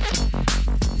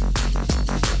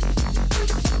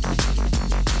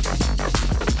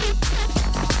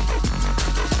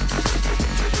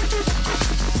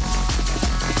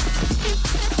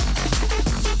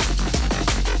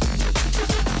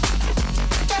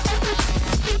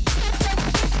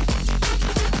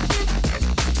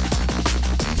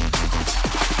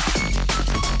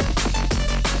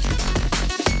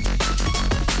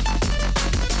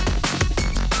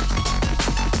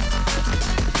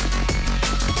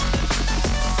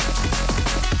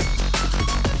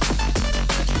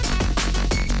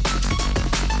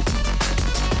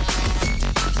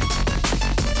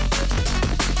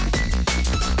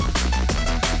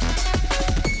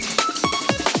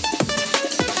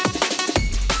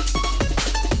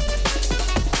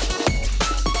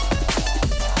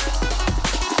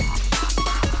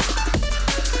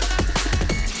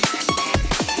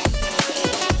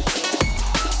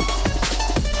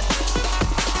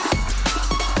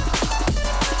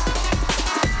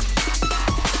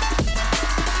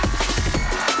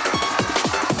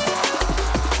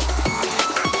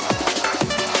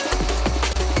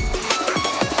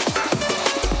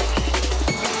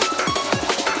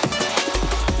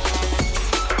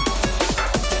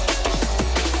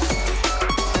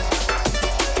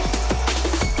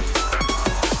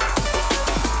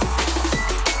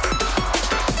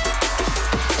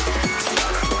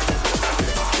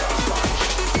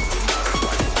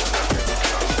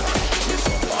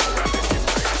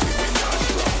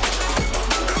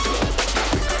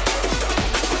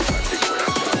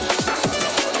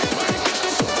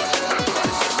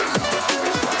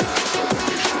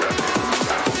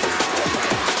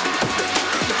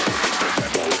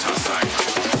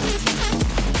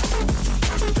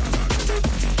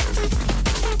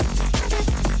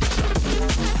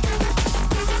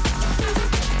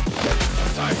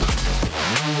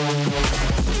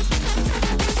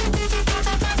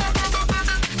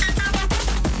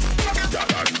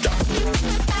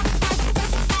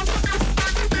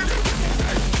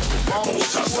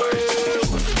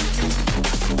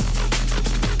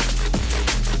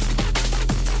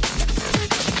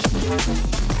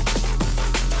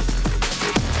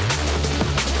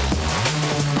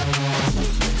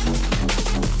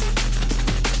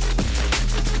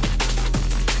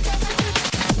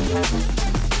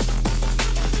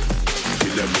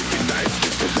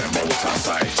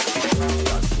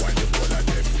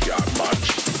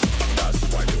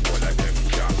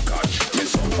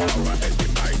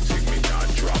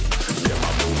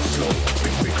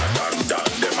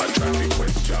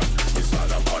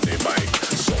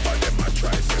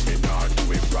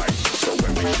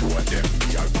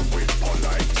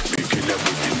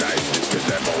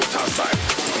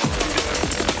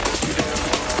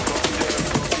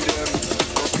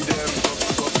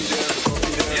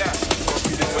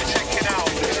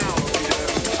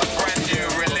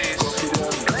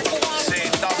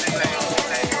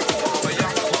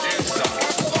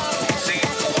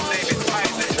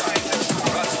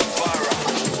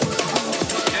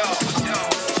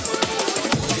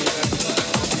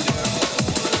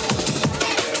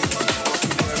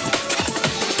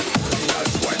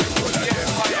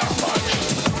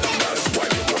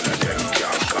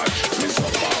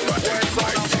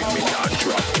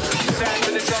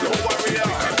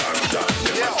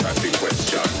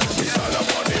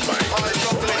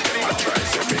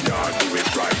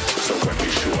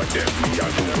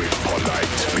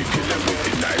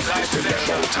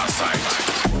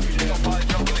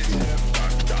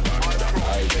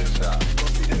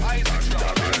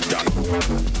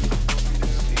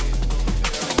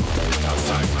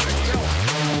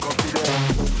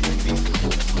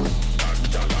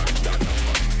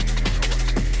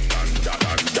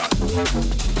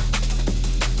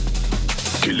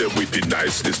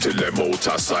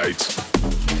 Sight.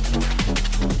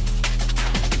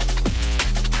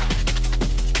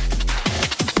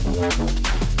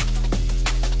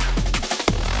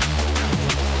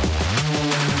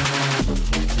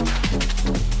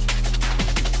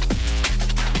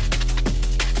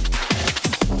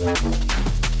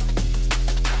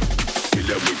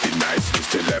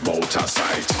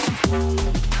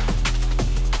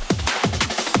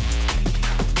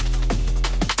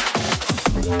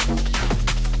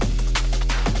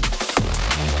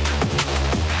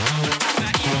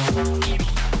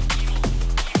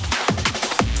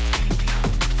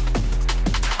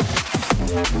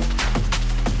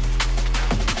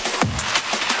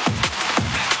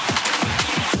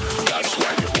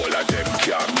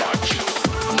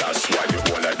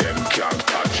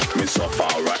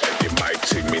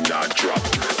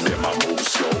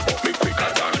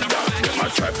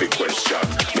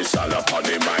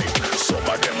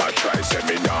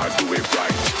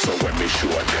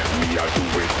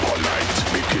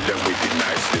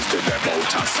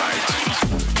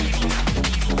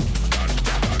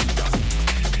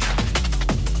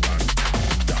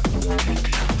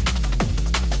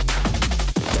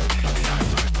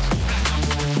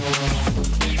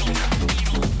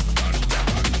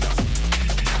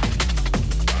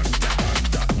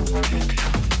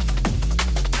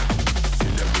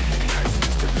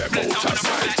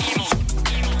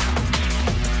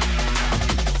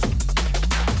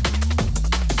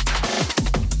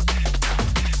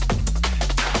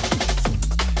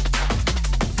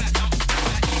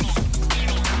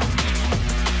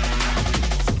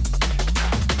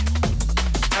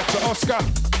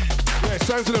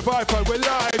 Sounds of the Viper, we're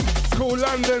live. Cool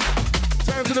London.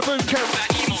 Sounds of the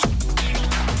Bootcamp.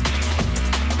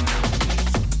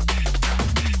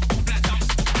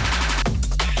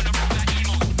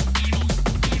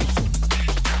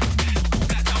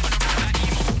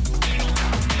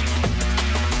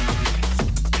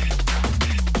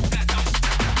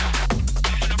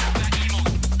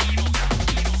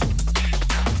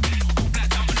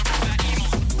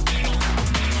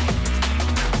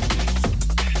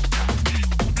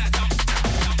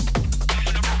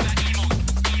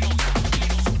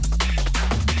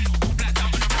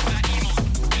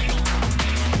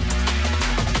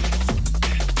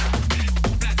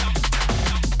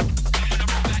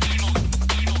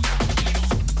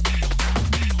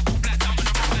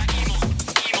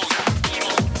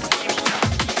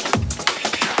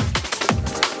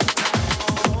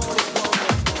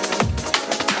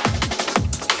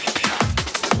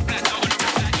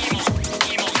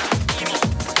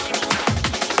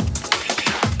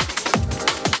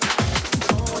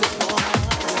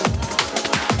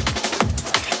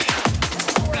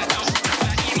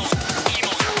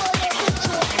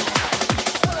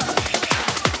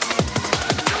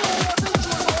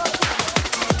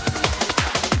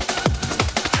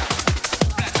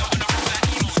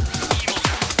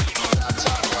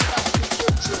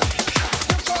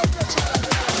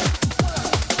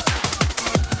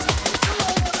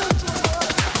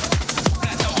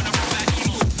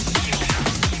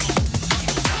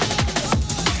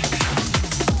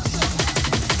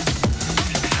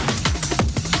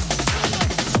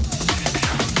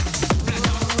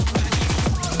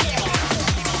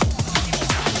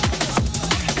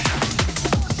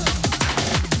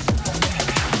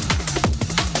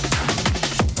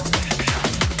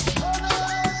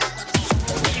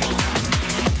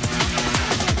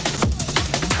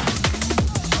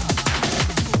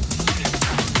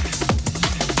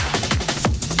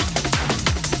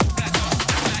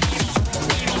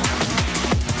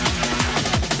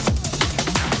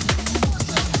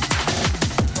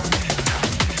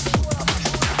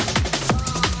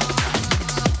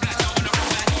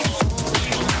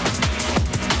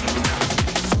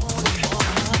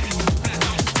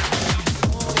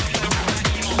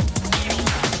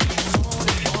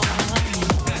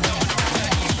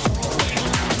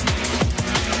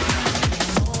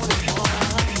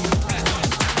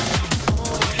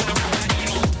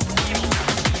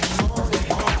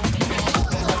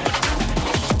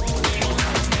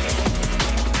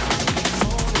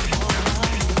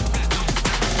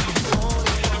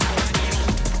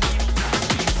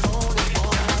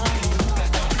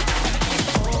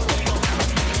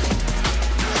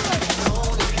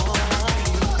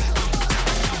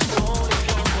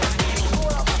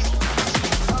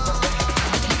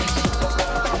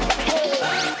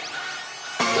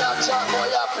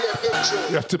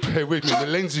 You have to bear with me, the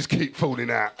lenses keep falling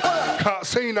out. Can't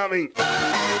see nothing.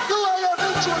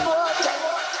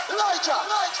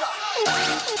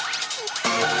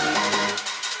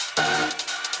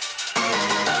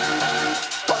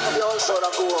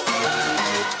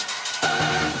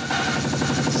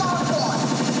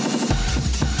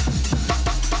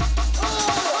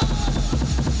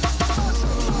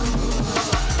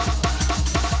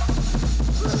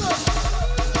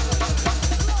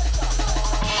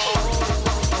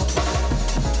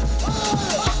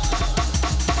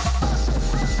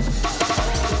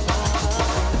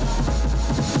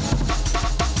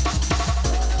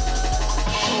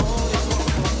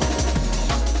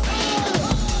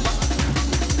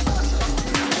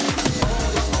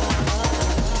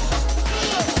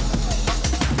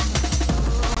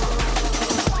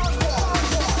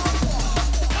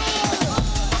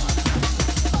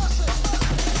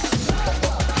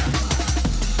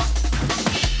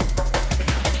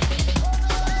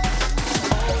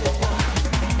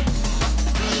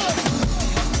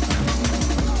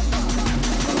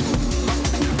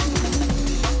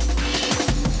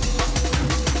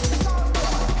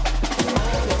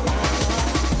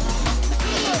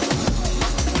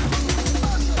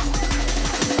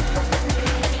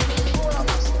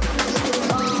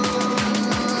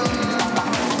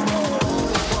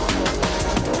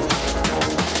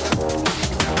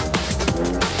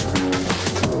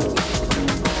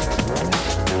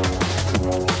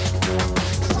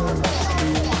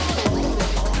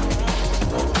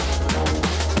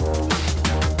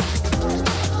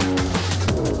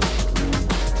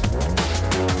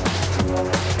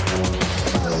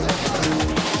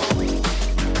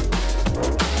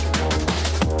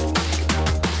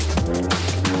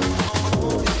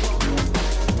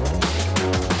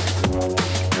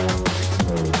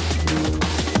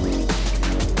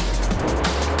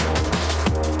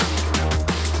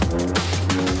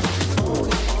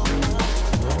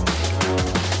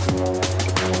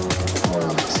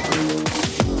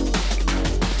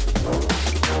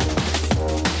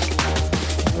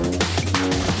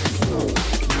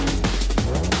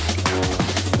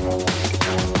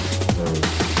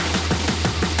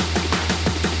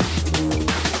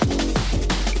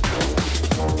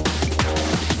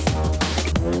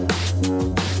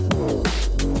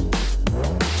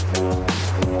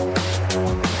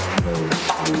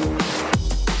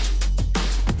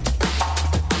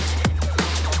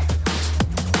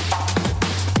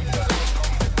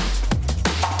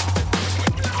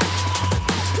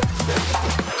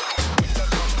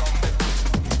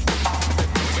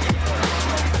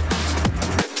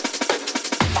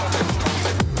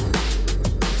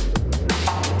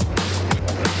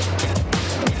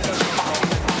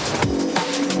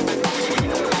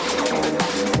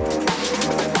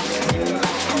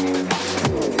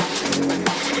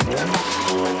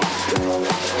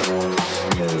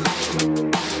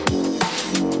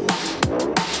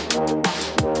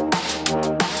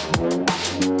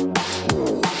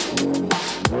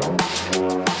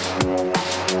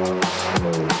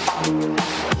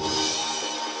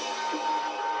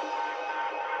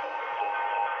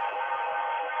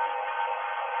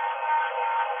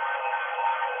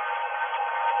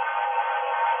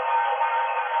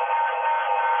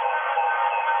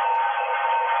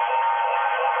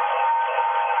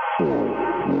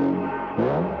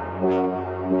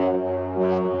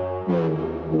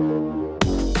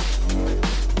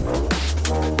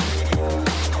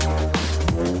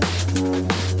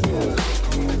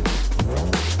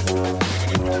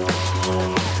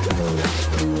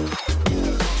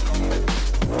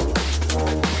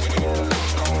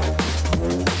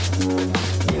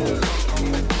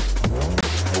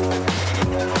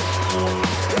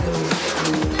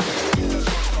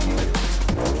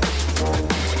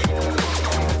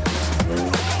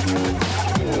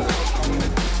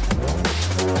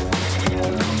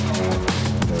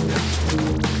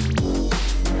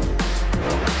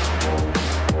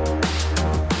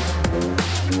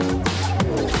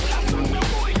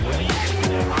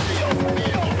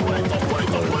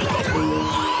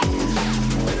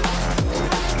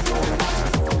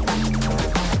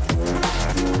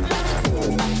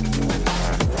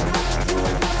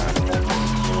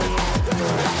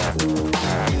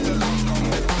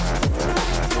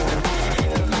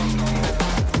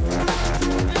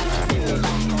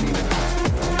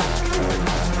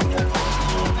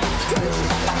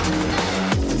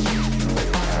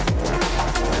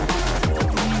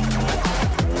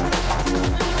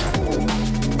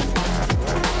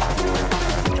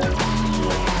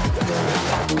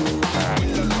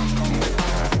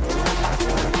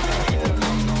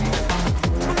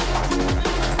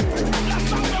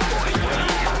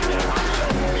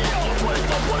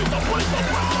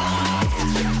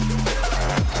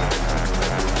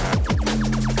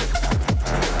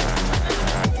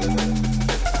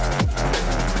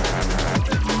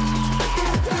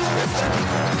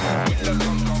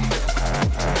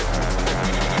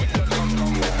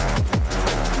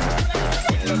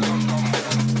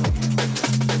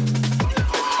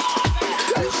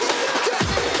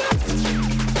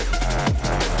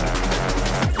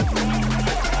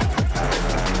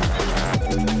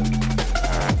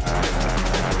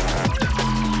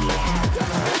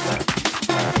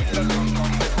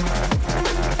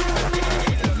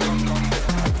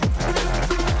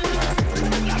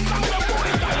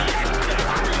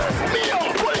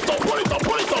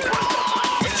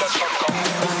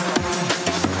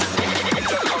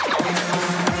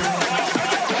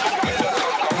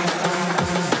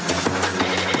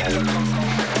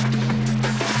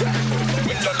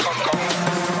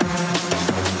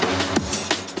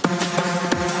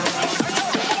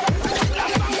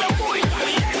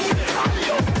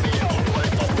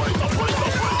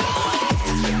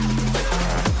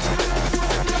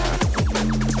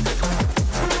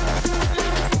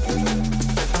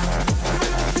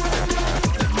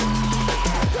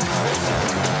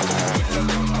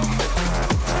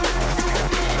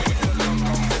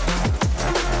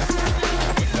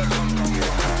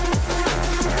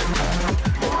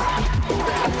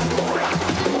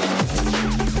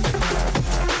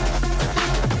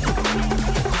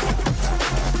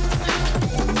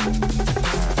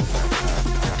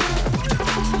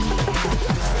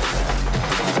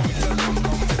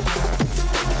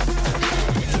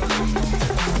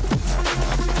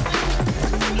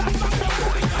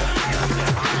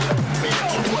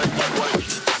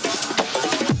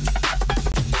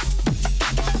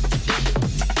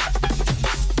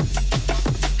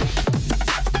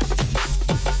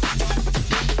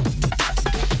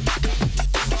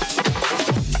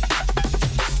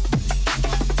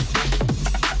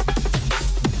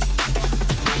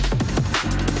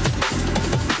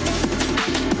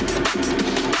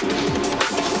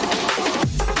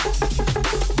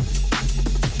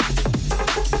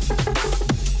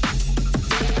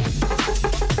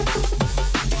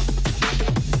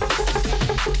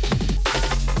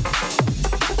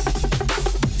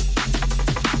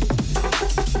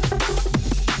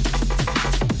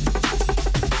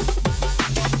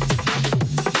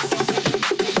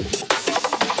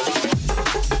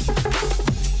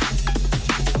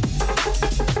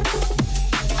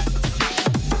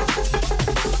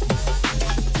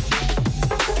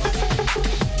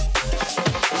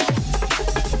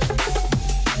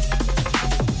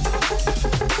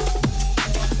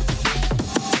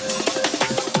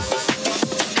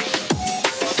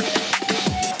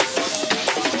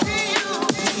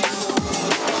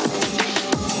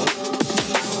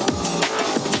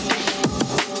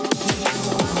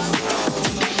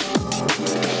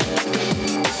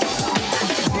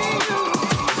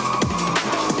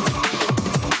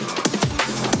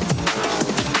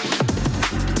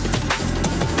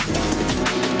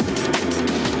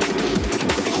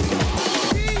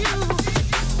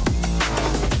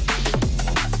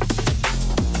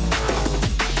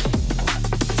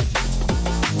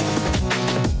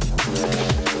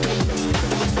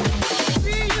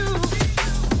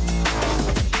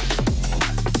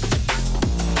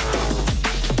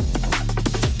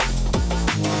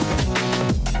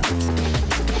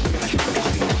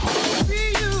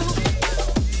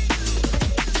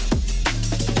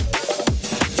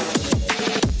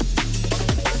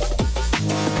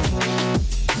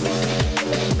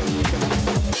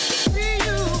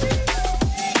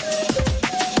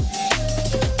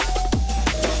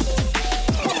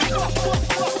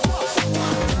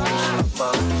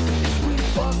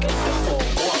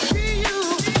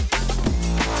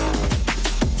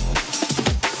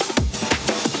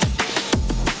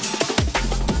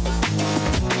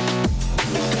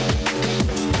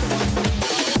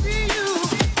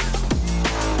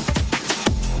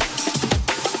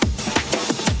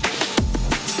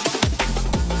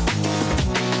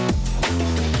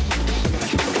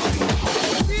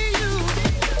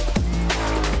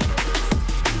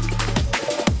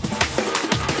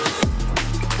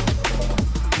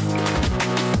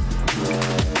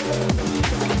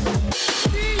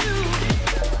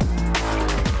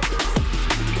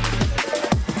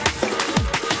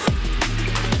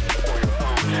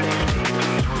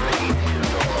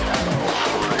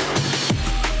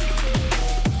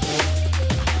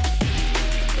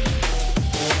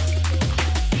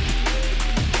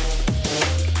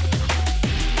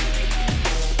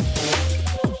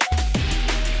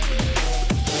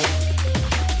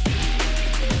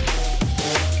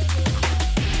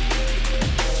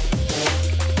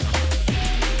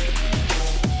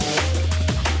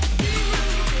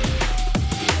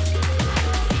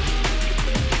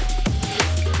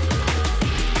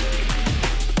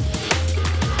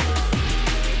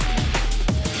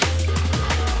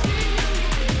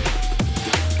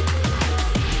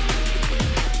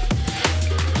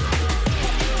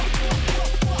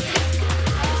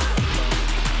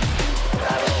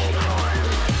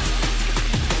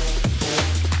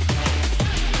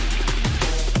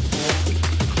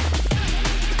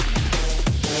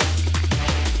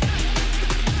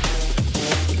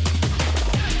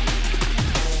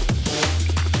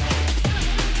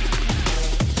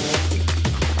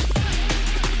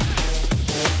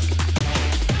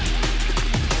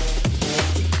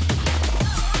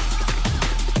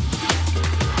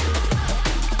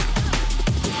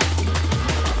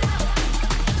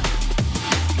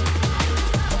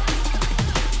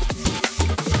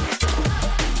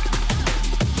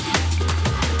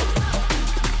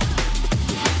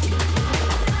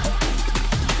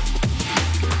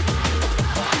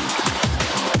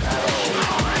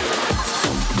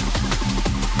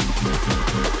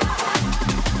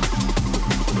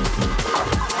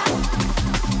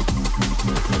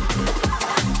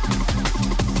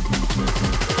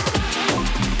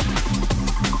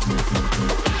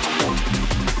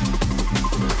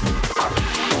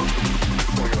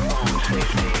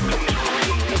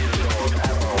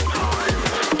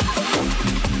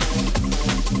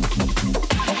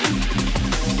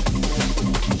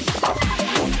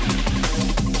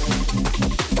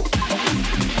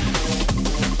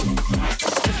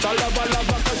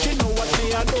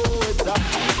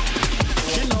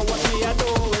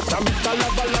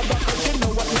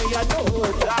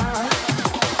 it's her.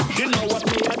 She know what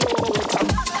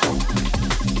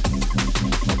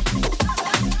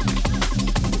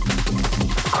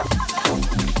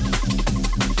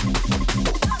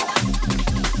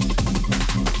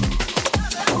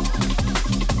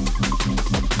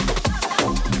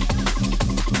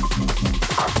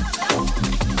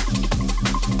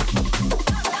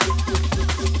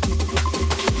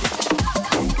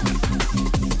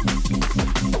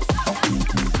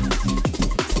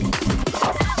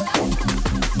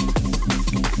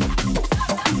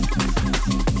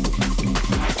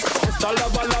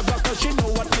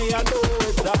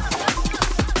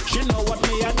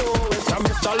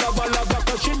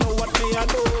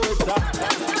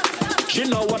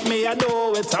me I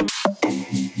do, it's her.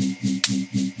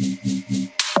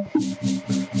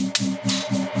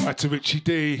 Out to Richie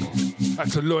D, out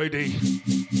to Lloydie.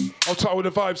 I'll tie all the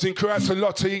vibes in crew, out to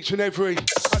Lottie, each and every.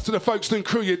 Out to the Folkestone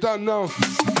crew, you don't know.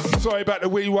 Sorry about the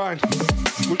wee wine.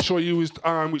 Not sure you was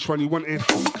which one you wanted.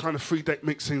 Kind of 3-deck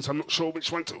mixing, so I'm not sure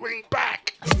which one to ring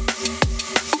back.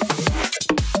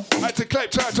 Out to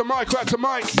Klepto, out to Michael, out to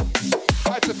Mike.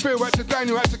 Out to Phil, out to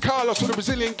Daniel, out to Carlos, all the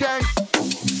Brazilian gang.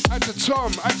 Out to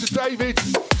Tom, out to David,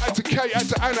 out to Kate, out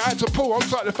to Anna, out to Paul. I'm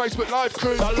tight the Facebook Live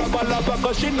crew. I'm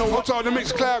tight the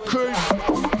Mixcloud crew.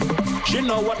 She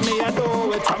know what me I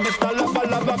do, it's a Mr. Lover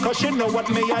Lover, cause she know what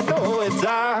me I do, it's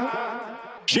a.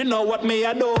 She know what me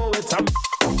I do, it's a.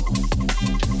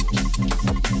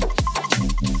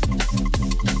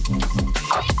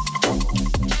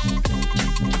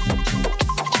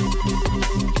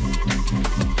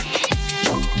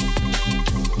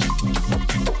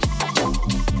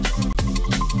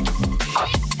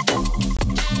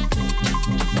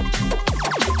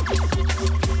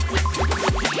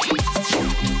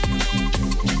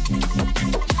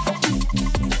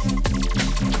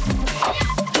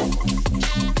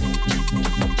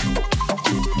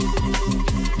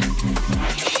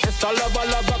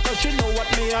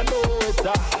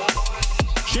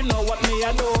 She know what me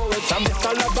I do, it's a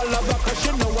Mr. Lover Lover, cause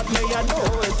she know what me I do,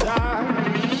 it's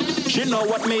a. She know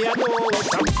what me I do,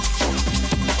 it's a.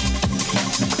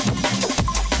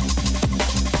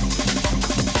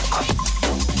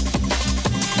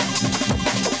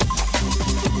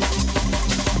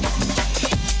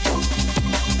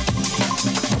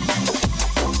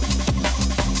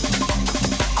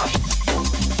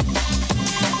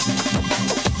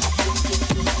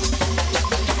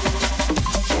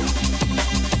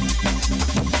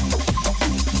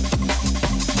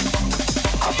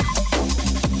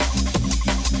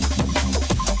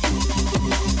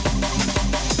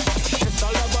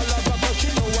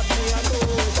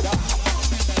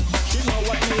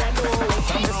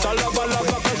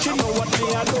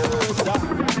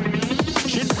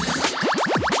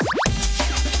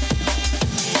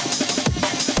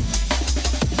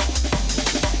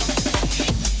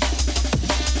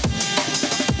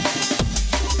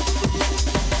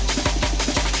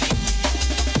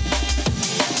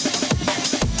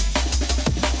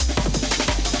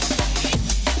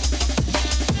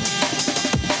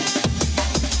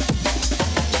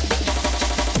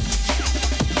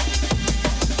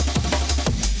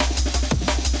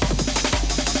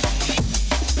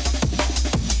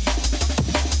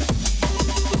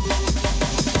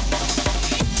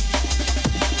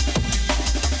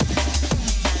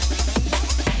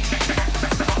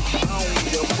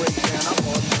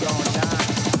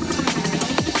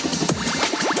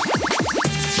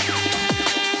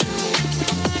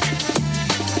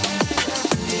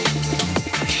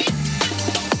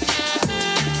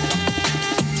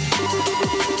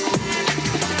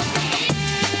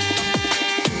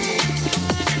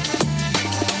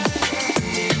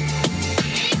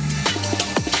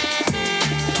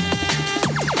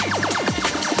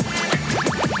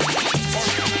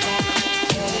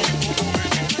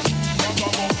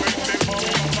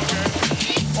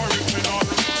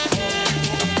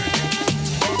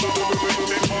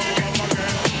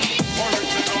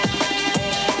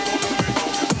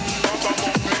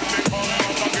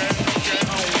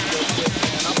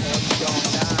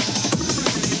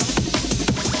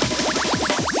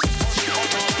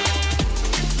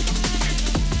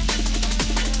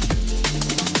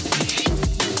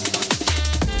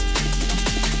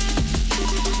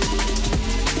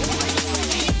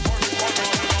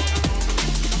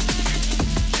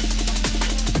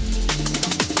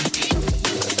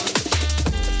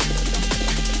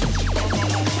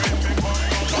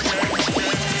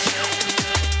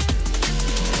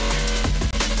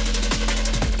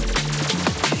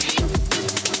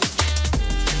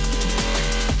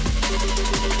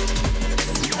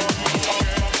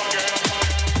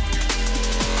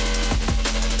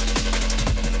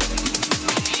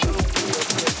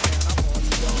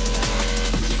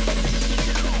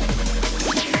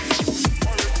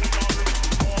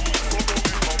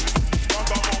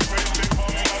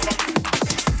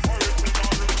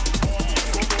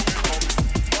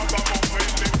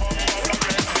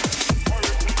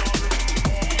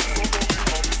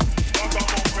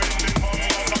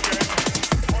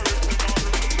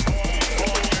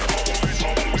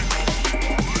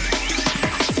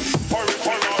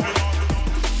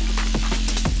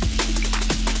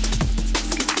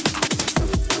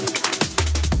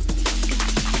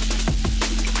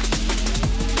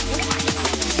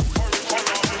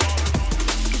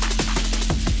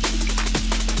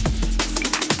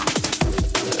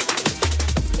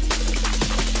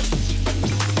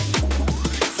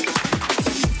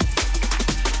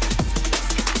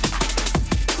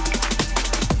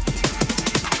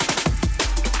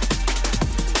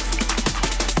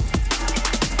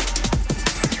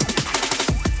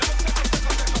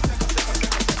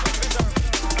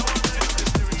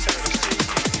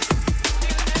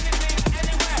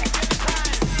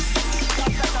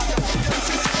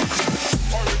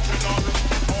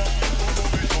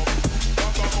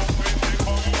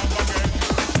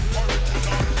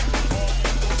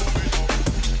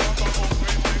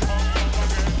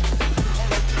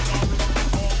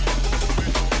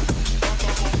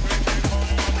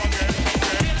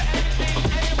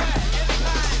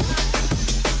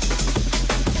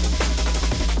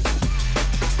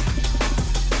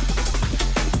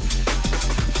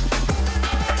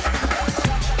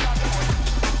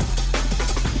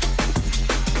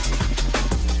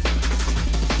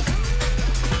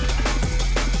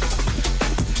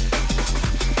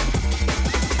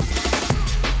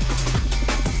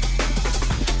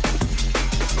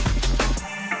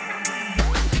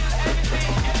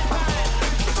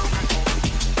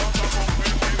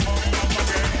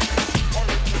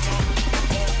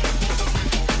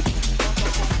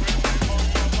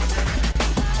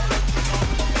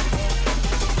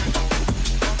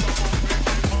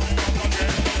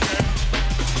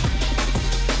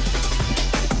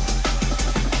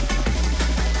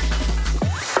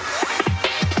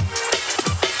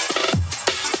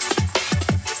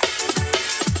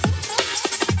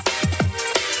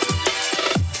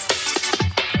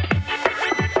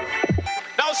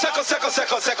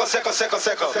 Second.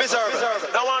 Reserve.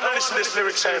 Now I want to listen to this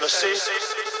lyrics, you know, see?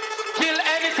 Kill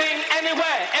anything,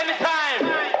 anywhere, anytime.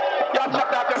 Y'all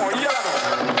check that demo,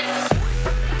 yeah.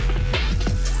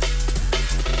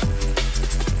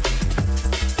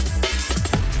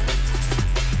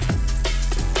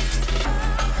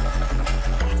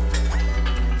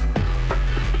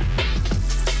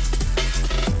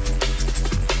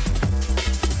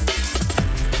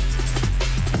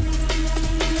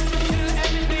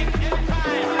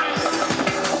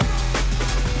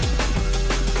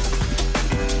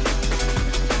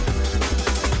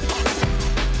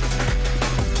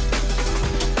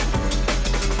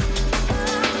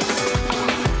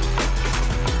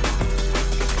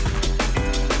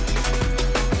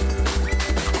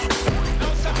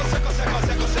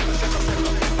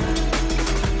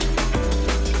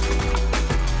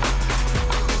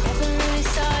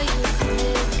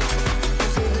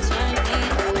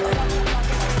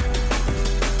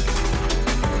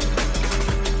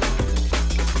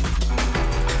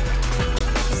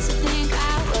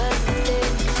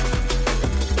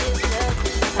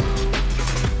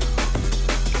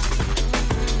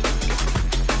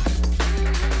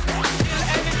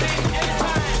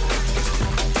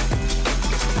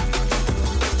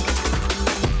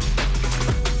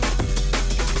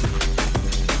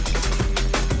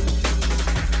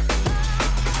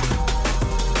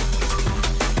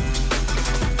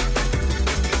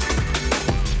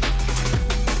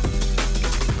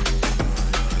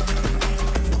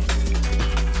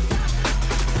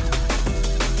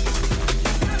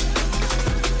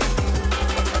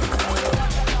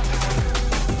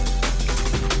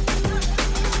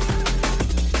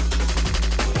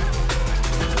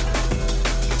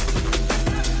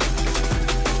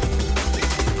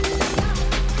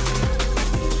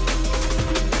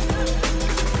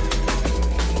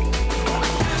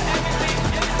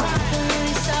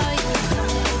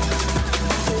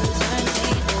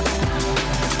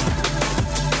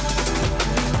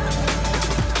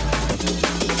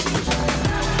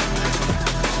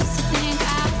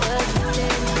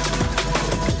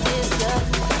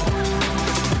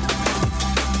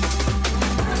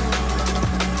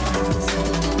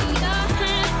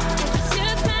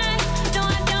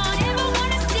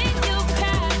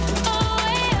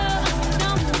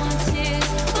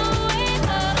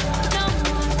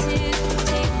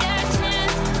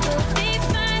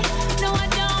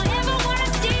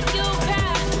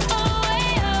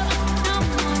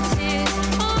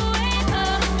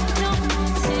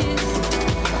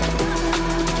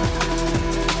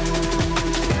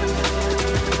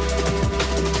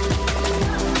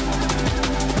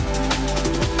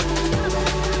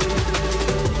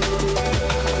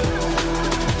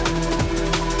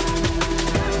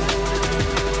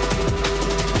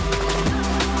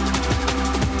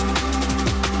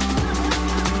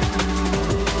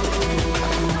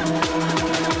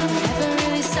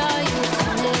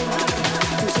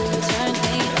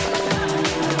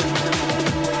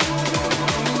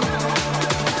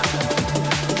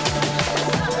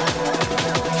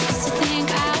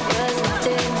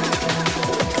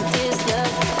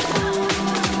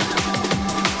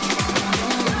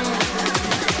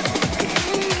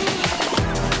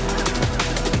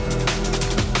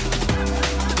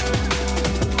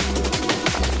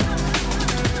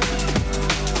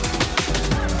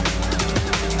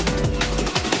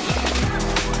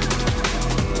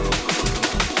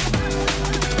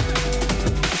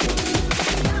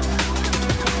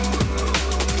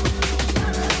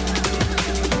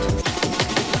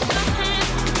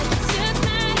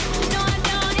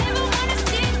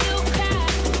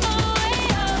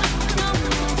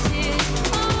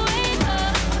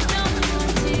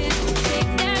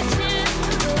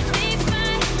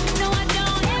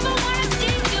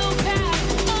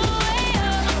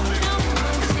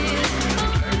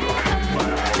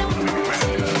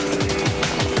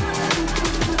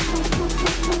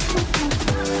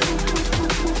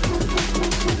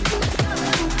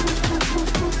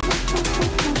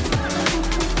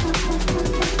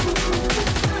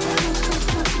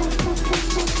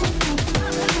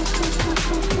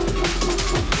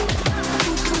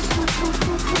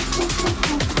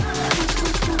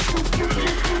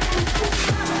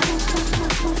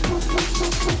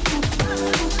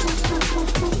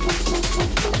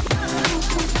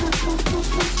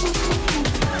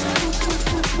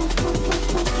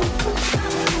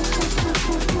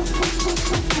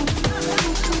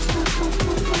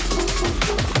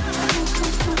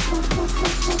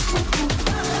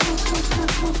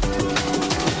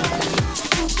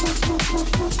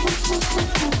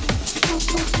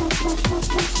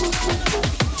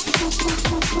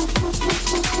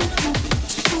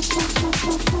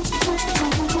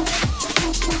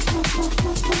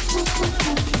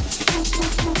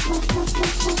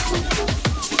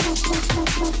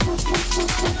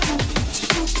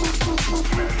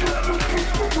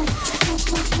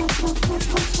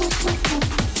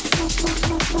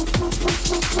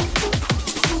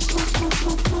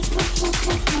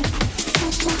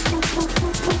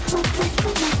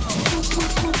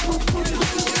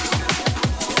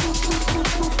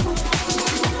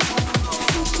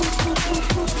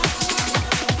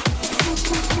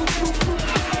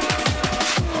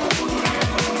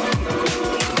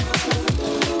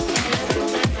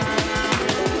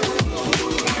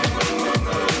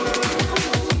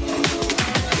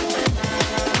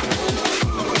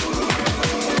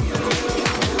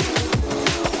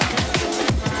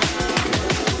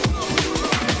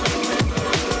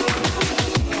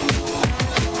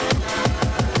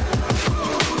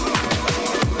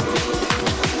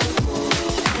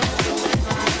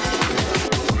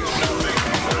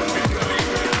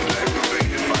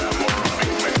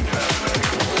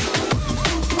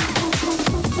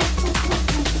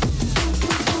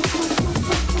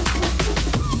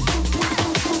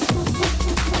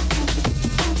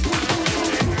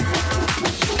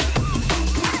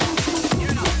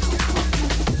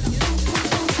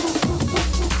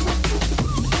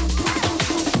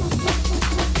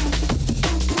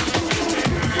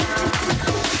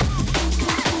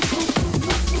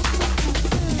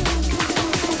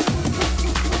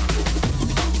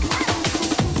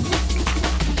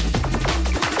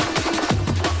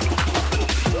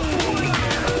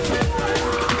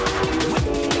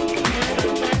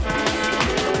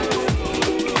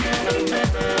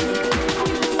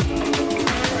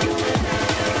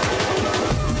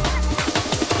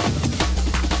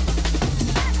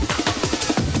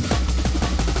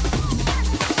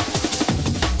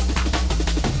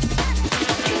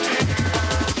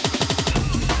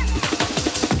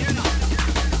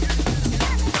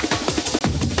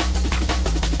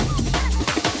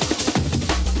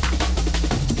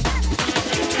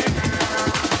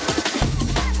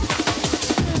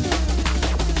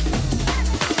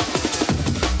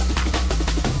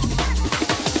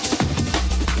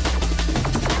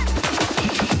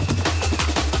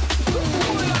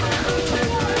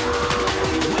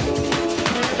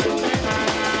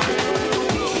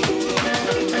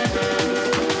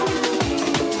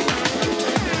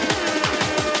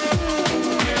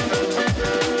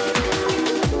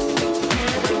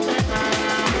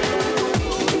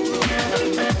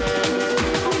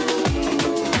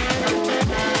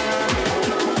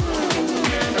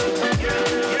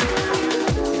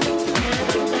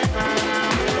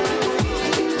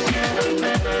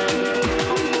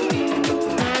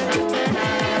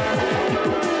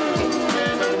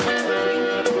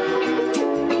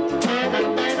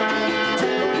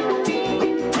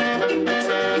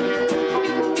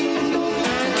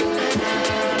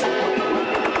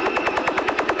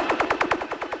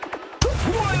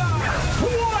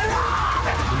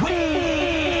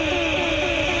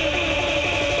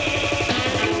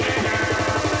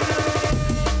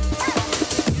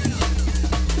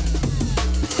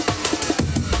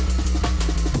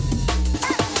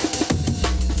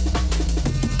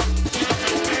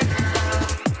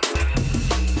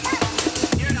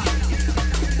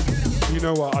 You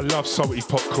know what? I love salty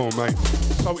popcorn, mate.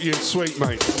 Salty and sweet,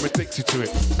 mate. I'm addicted to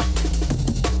it.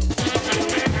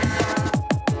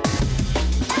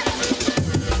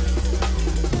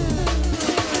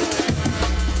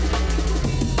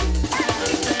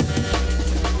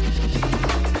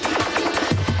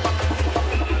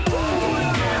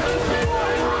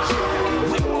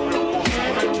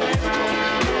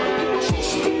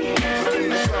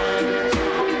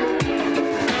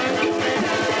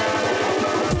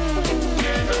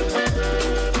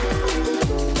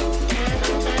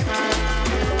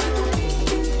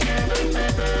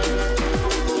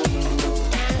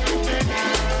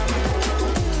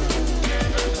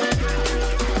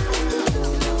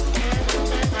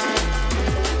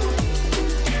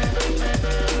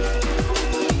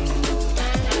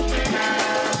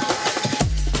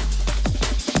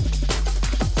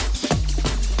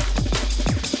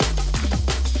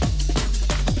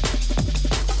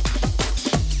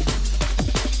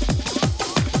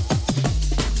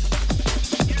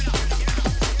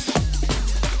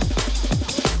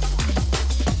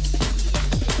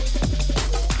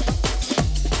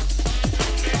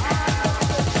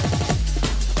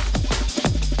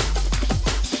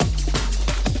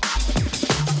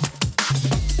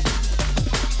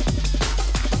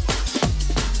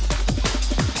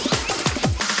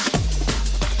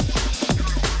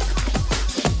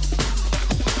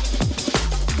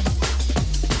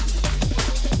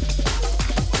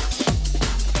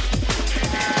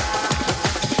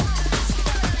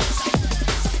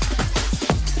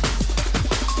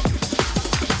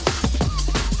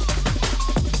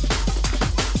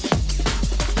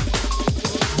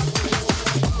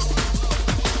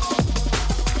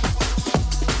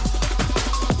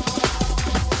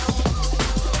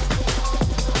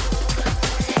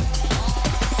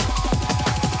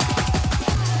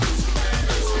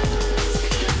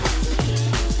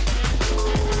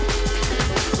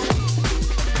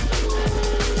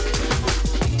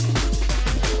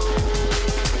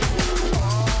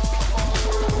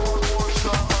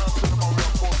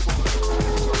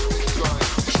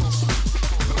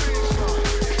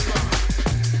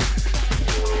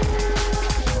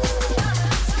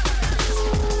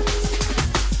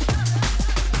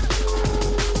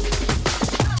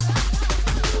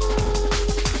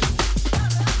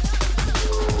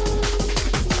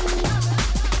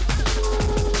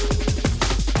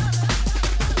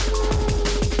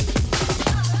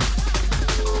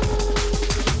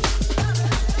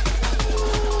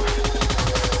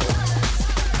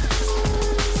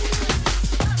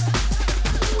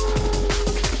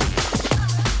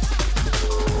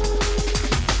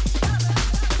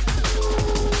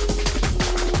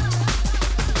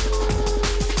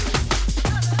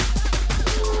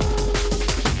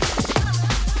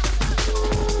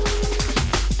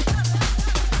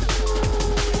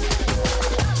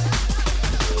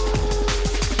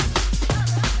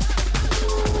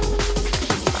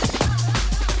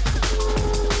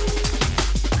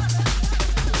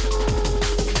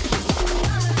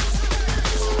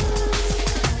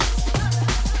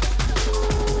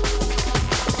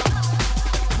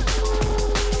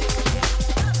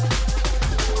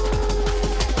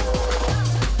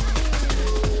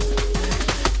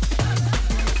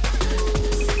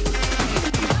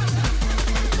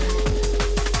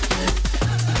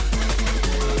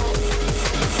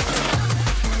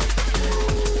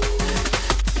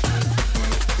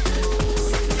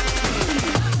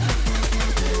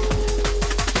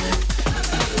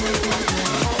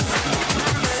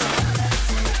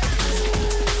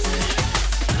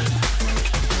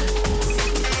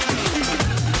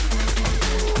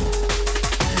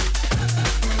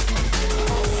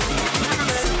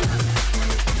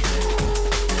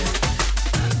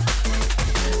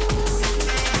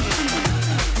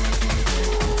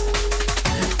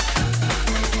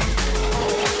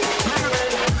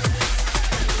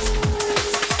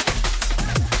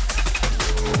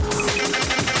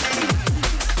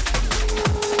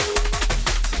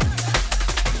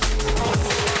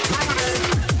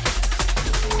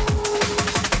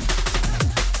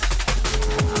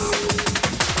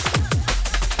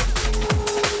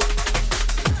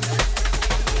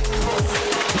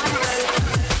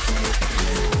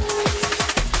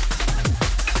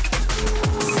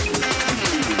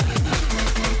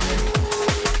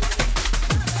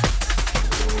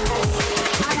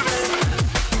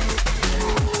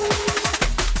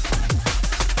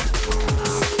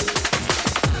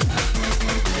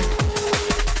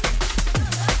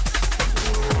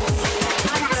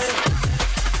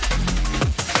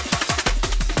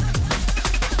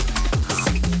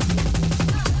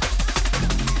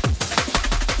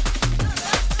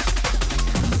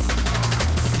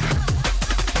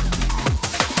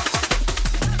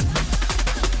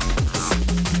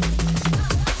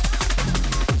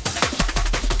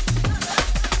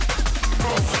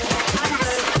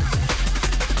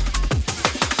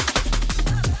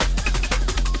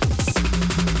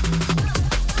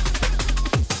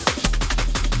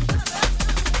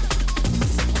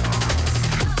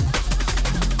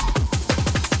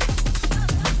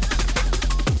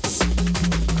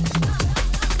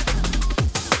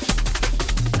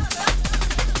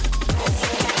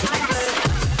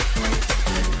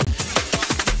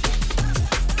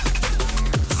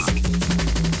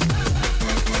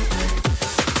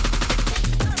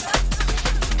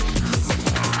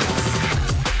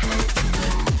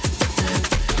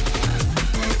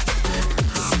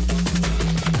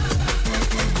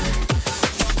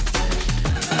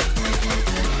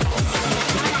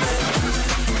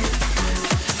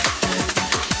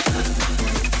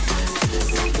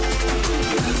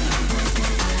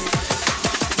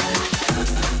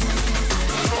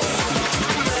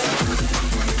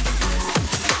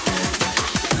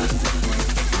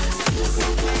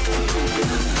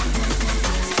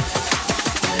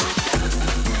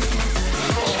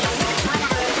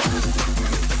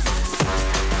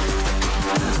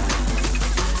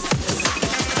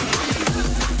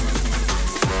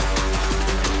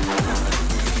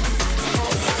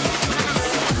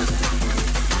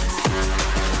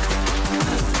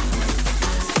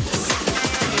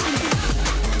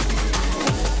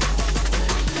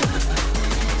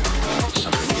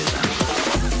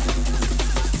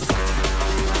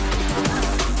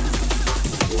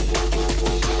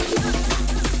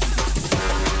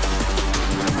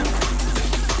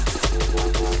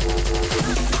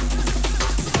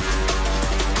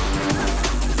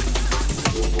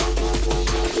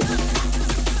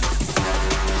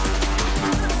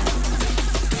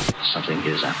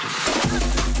 years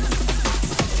afterwards.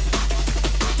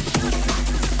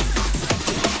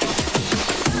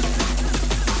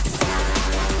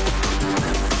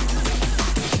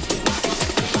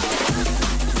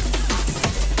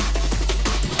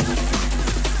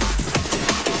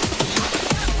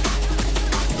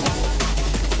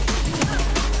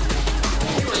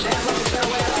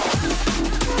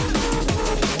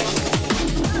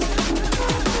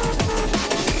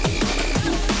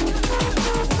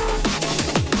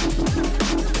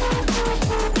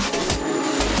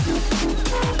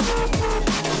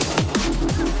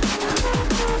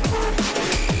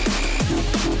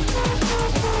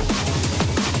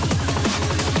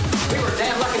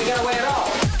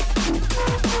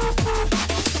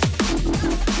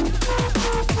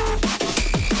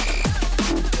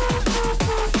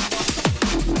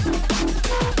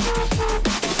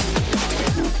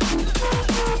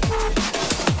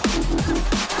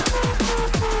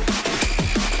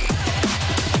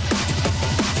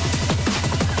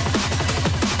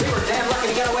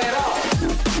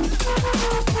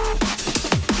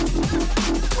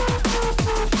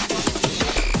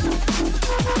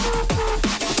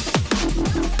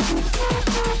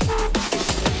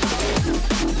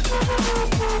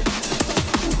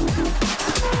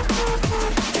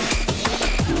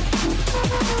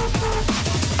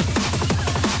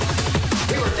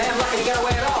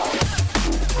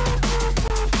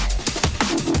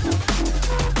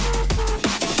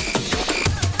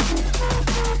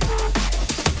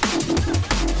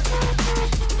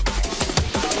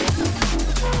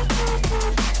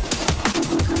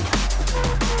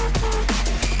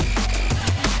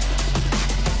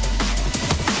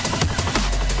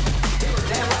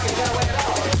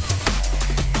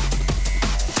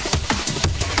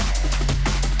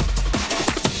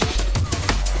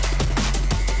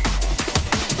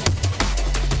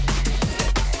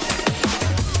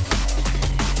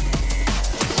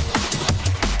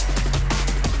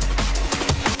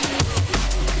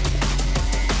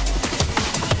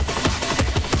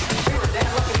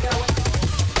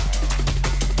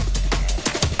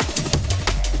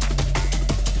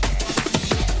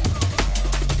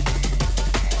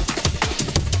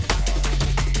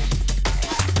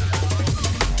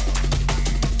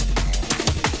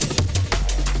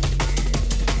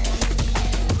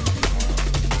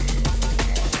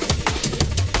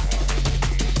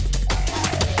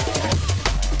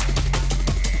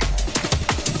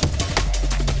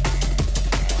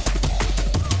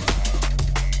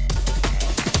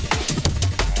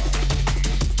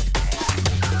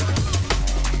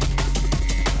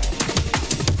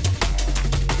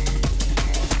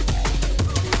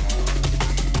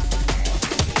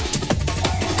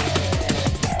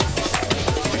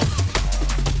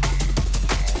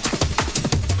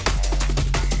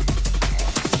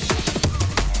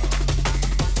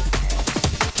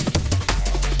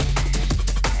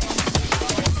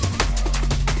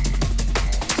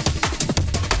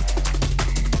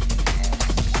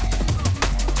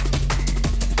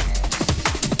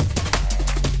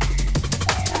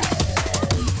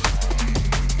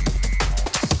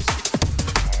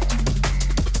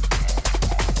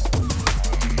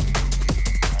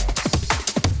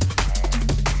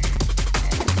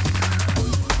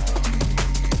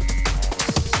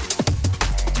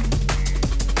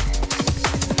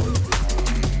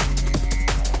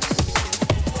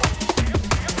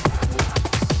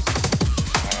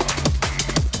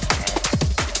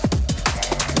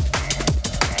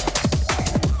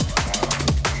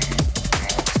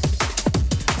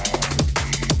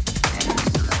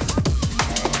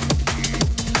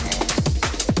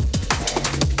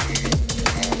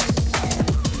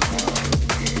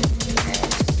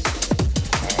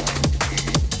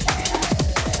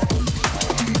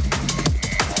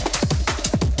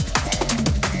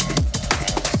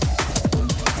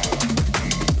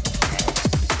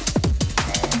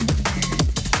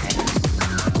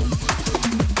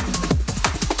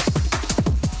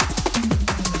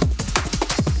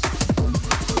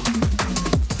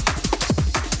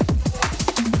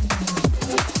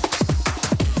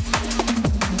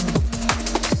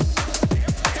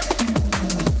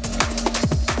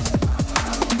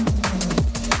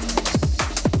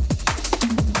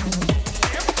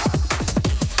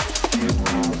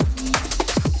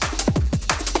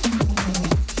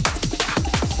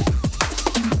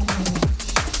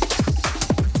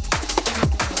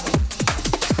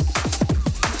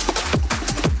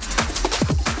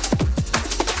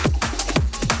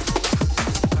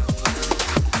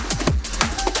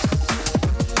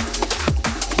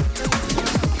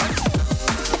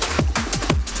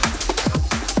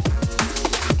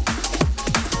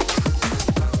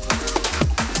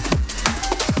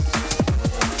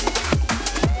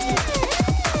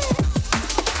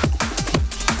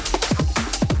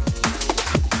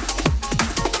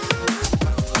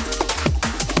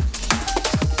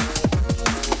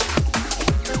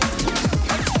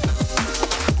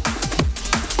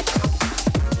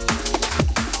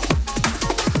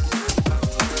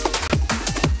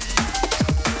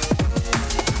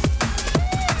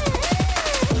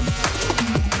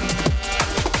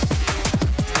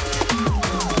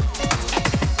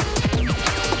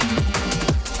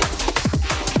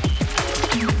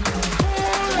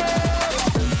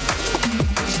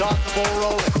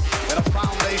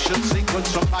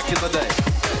 roots from back in the day.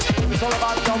 It's all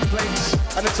about dumplings,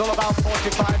 and it's all about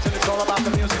 45s, and it's all about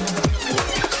the music.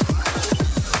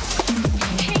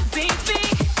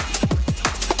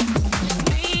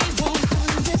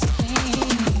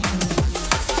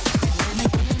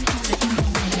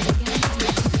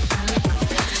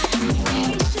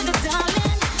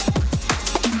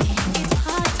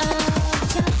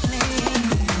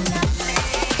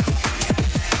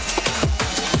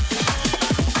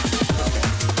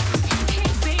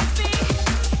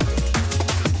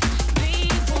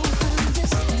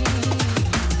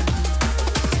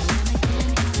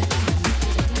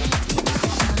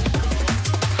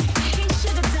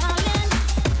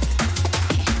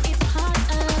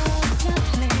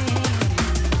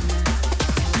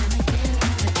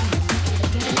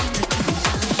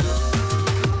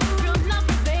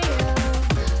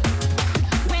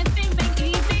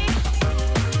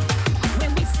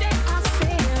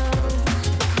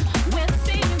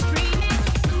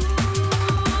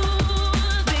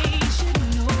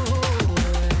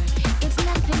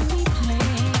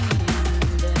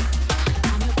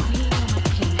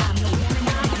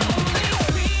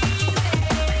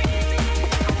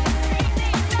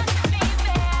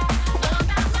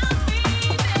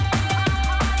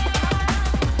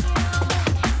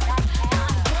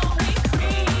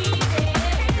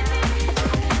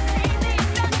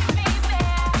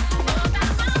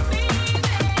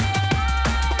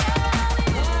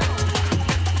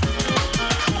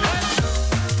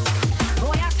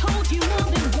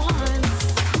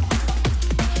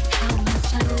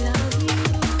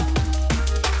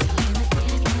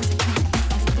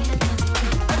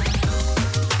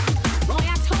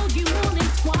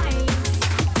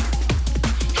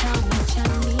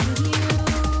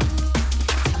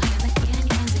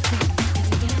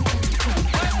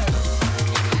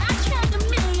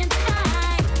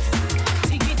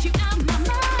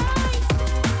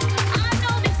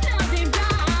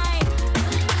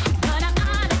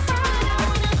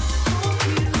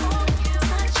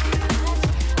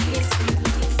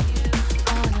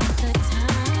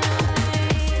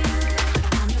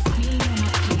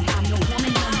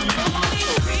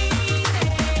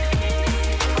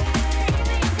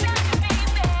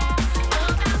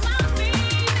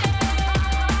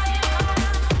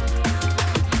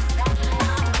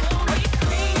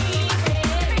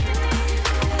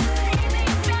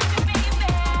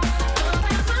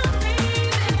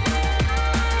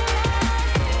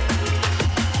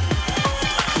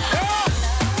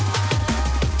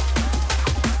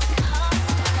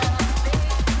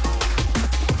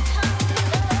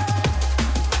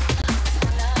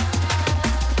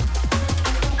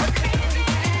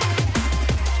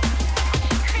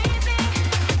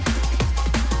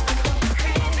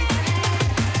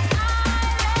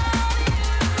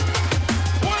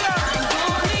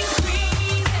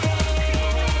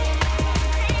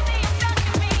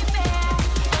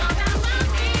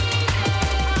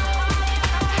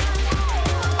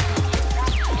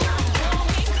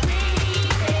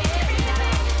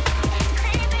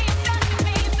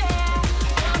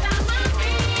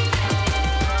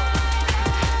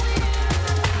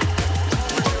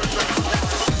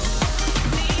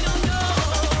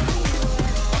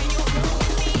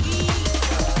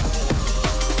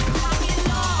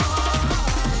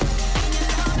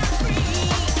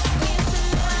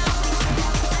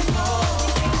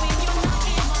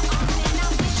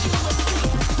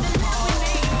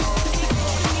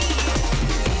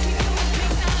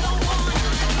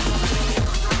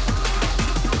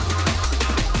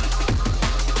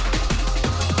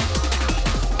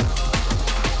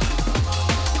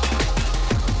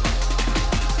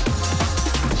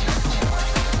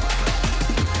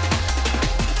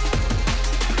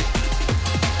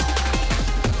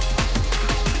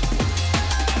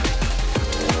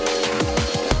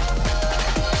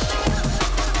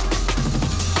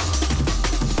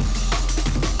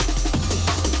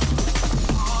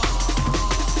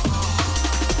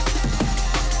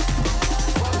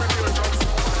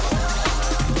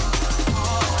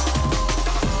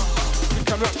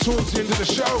 Towards the end of the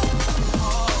show.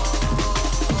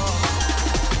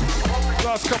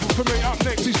 Last couple for me. Up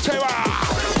next is Terra.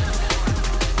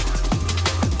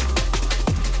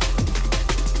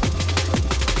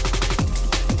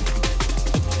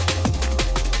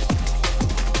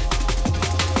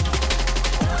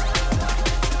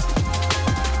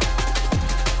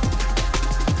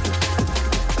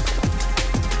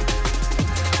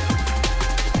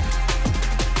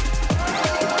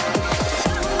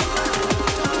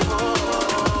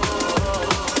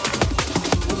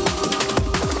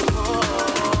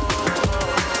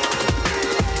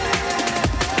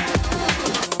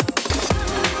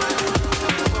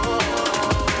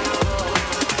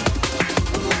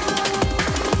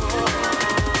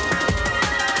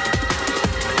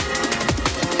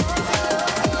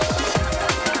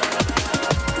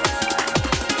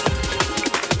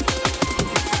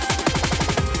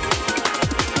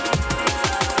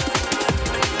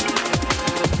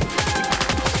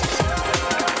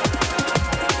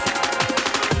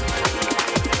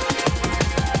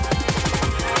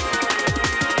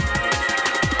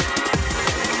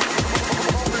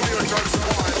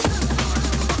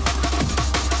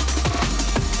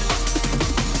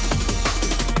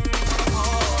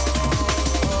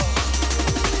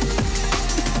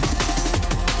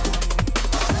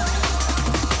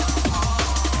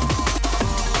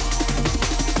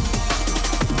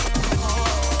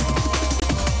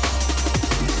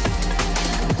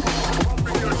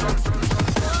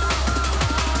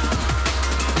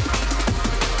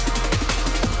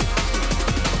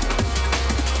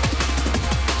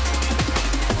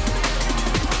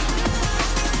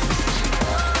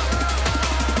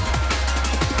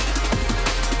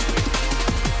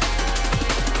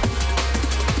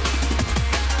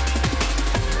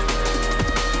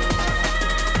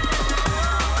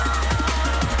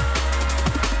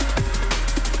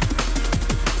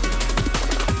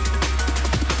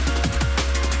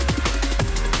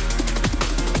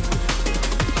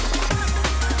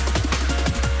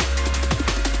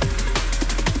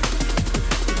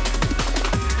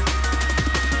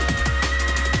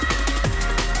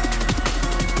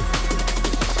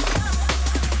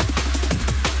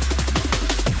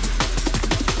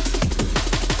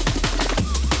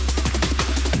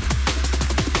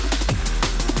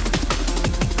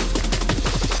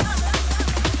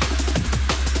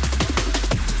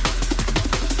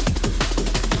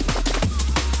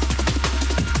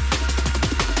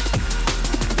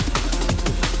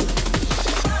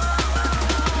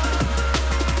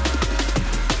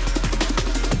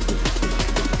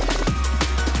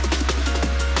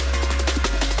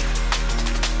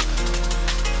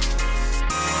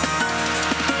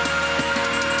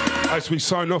 we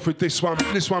sign off with this one.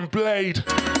 This one, Blade.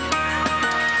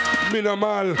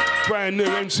 Minimal, brand new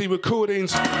MC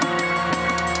recordings.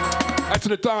 Out to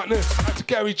the Darkness, out to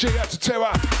Gary G, out to Terra.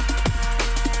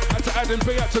 Out to Adam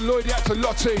B, out to Lloydie, out to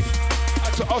Lottie.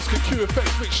 Out to Oscar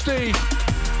QFX, Rich Steve.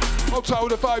 Out to all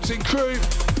the vibes in crew.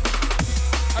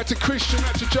 Out to Christian,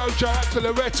 out to Jojo, out to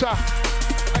Loretta.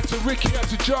 Out to Ricky, out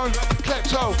to John, out to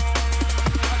Klepto.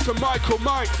 Out to Michael,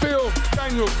 Mike, Phil,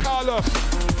 Daniel,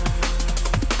 Carlos.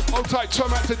 Old tight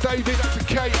Tom, out to David, out to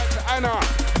Kate, out to Anna.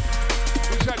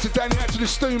 Reach out to Danny, out to the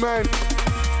Stew Man.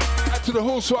 Out to the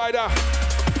Horse Rider.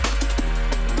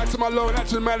 Out to my Lauren, out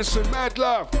to the Madison. Mad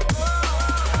love.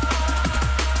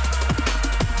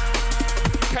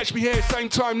 Catch me here, same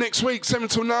time next week, 7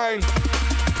 till 9.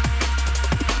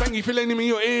 Thank you for lending me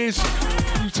your ears.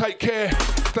 You take care.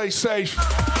 Stay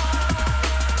safe.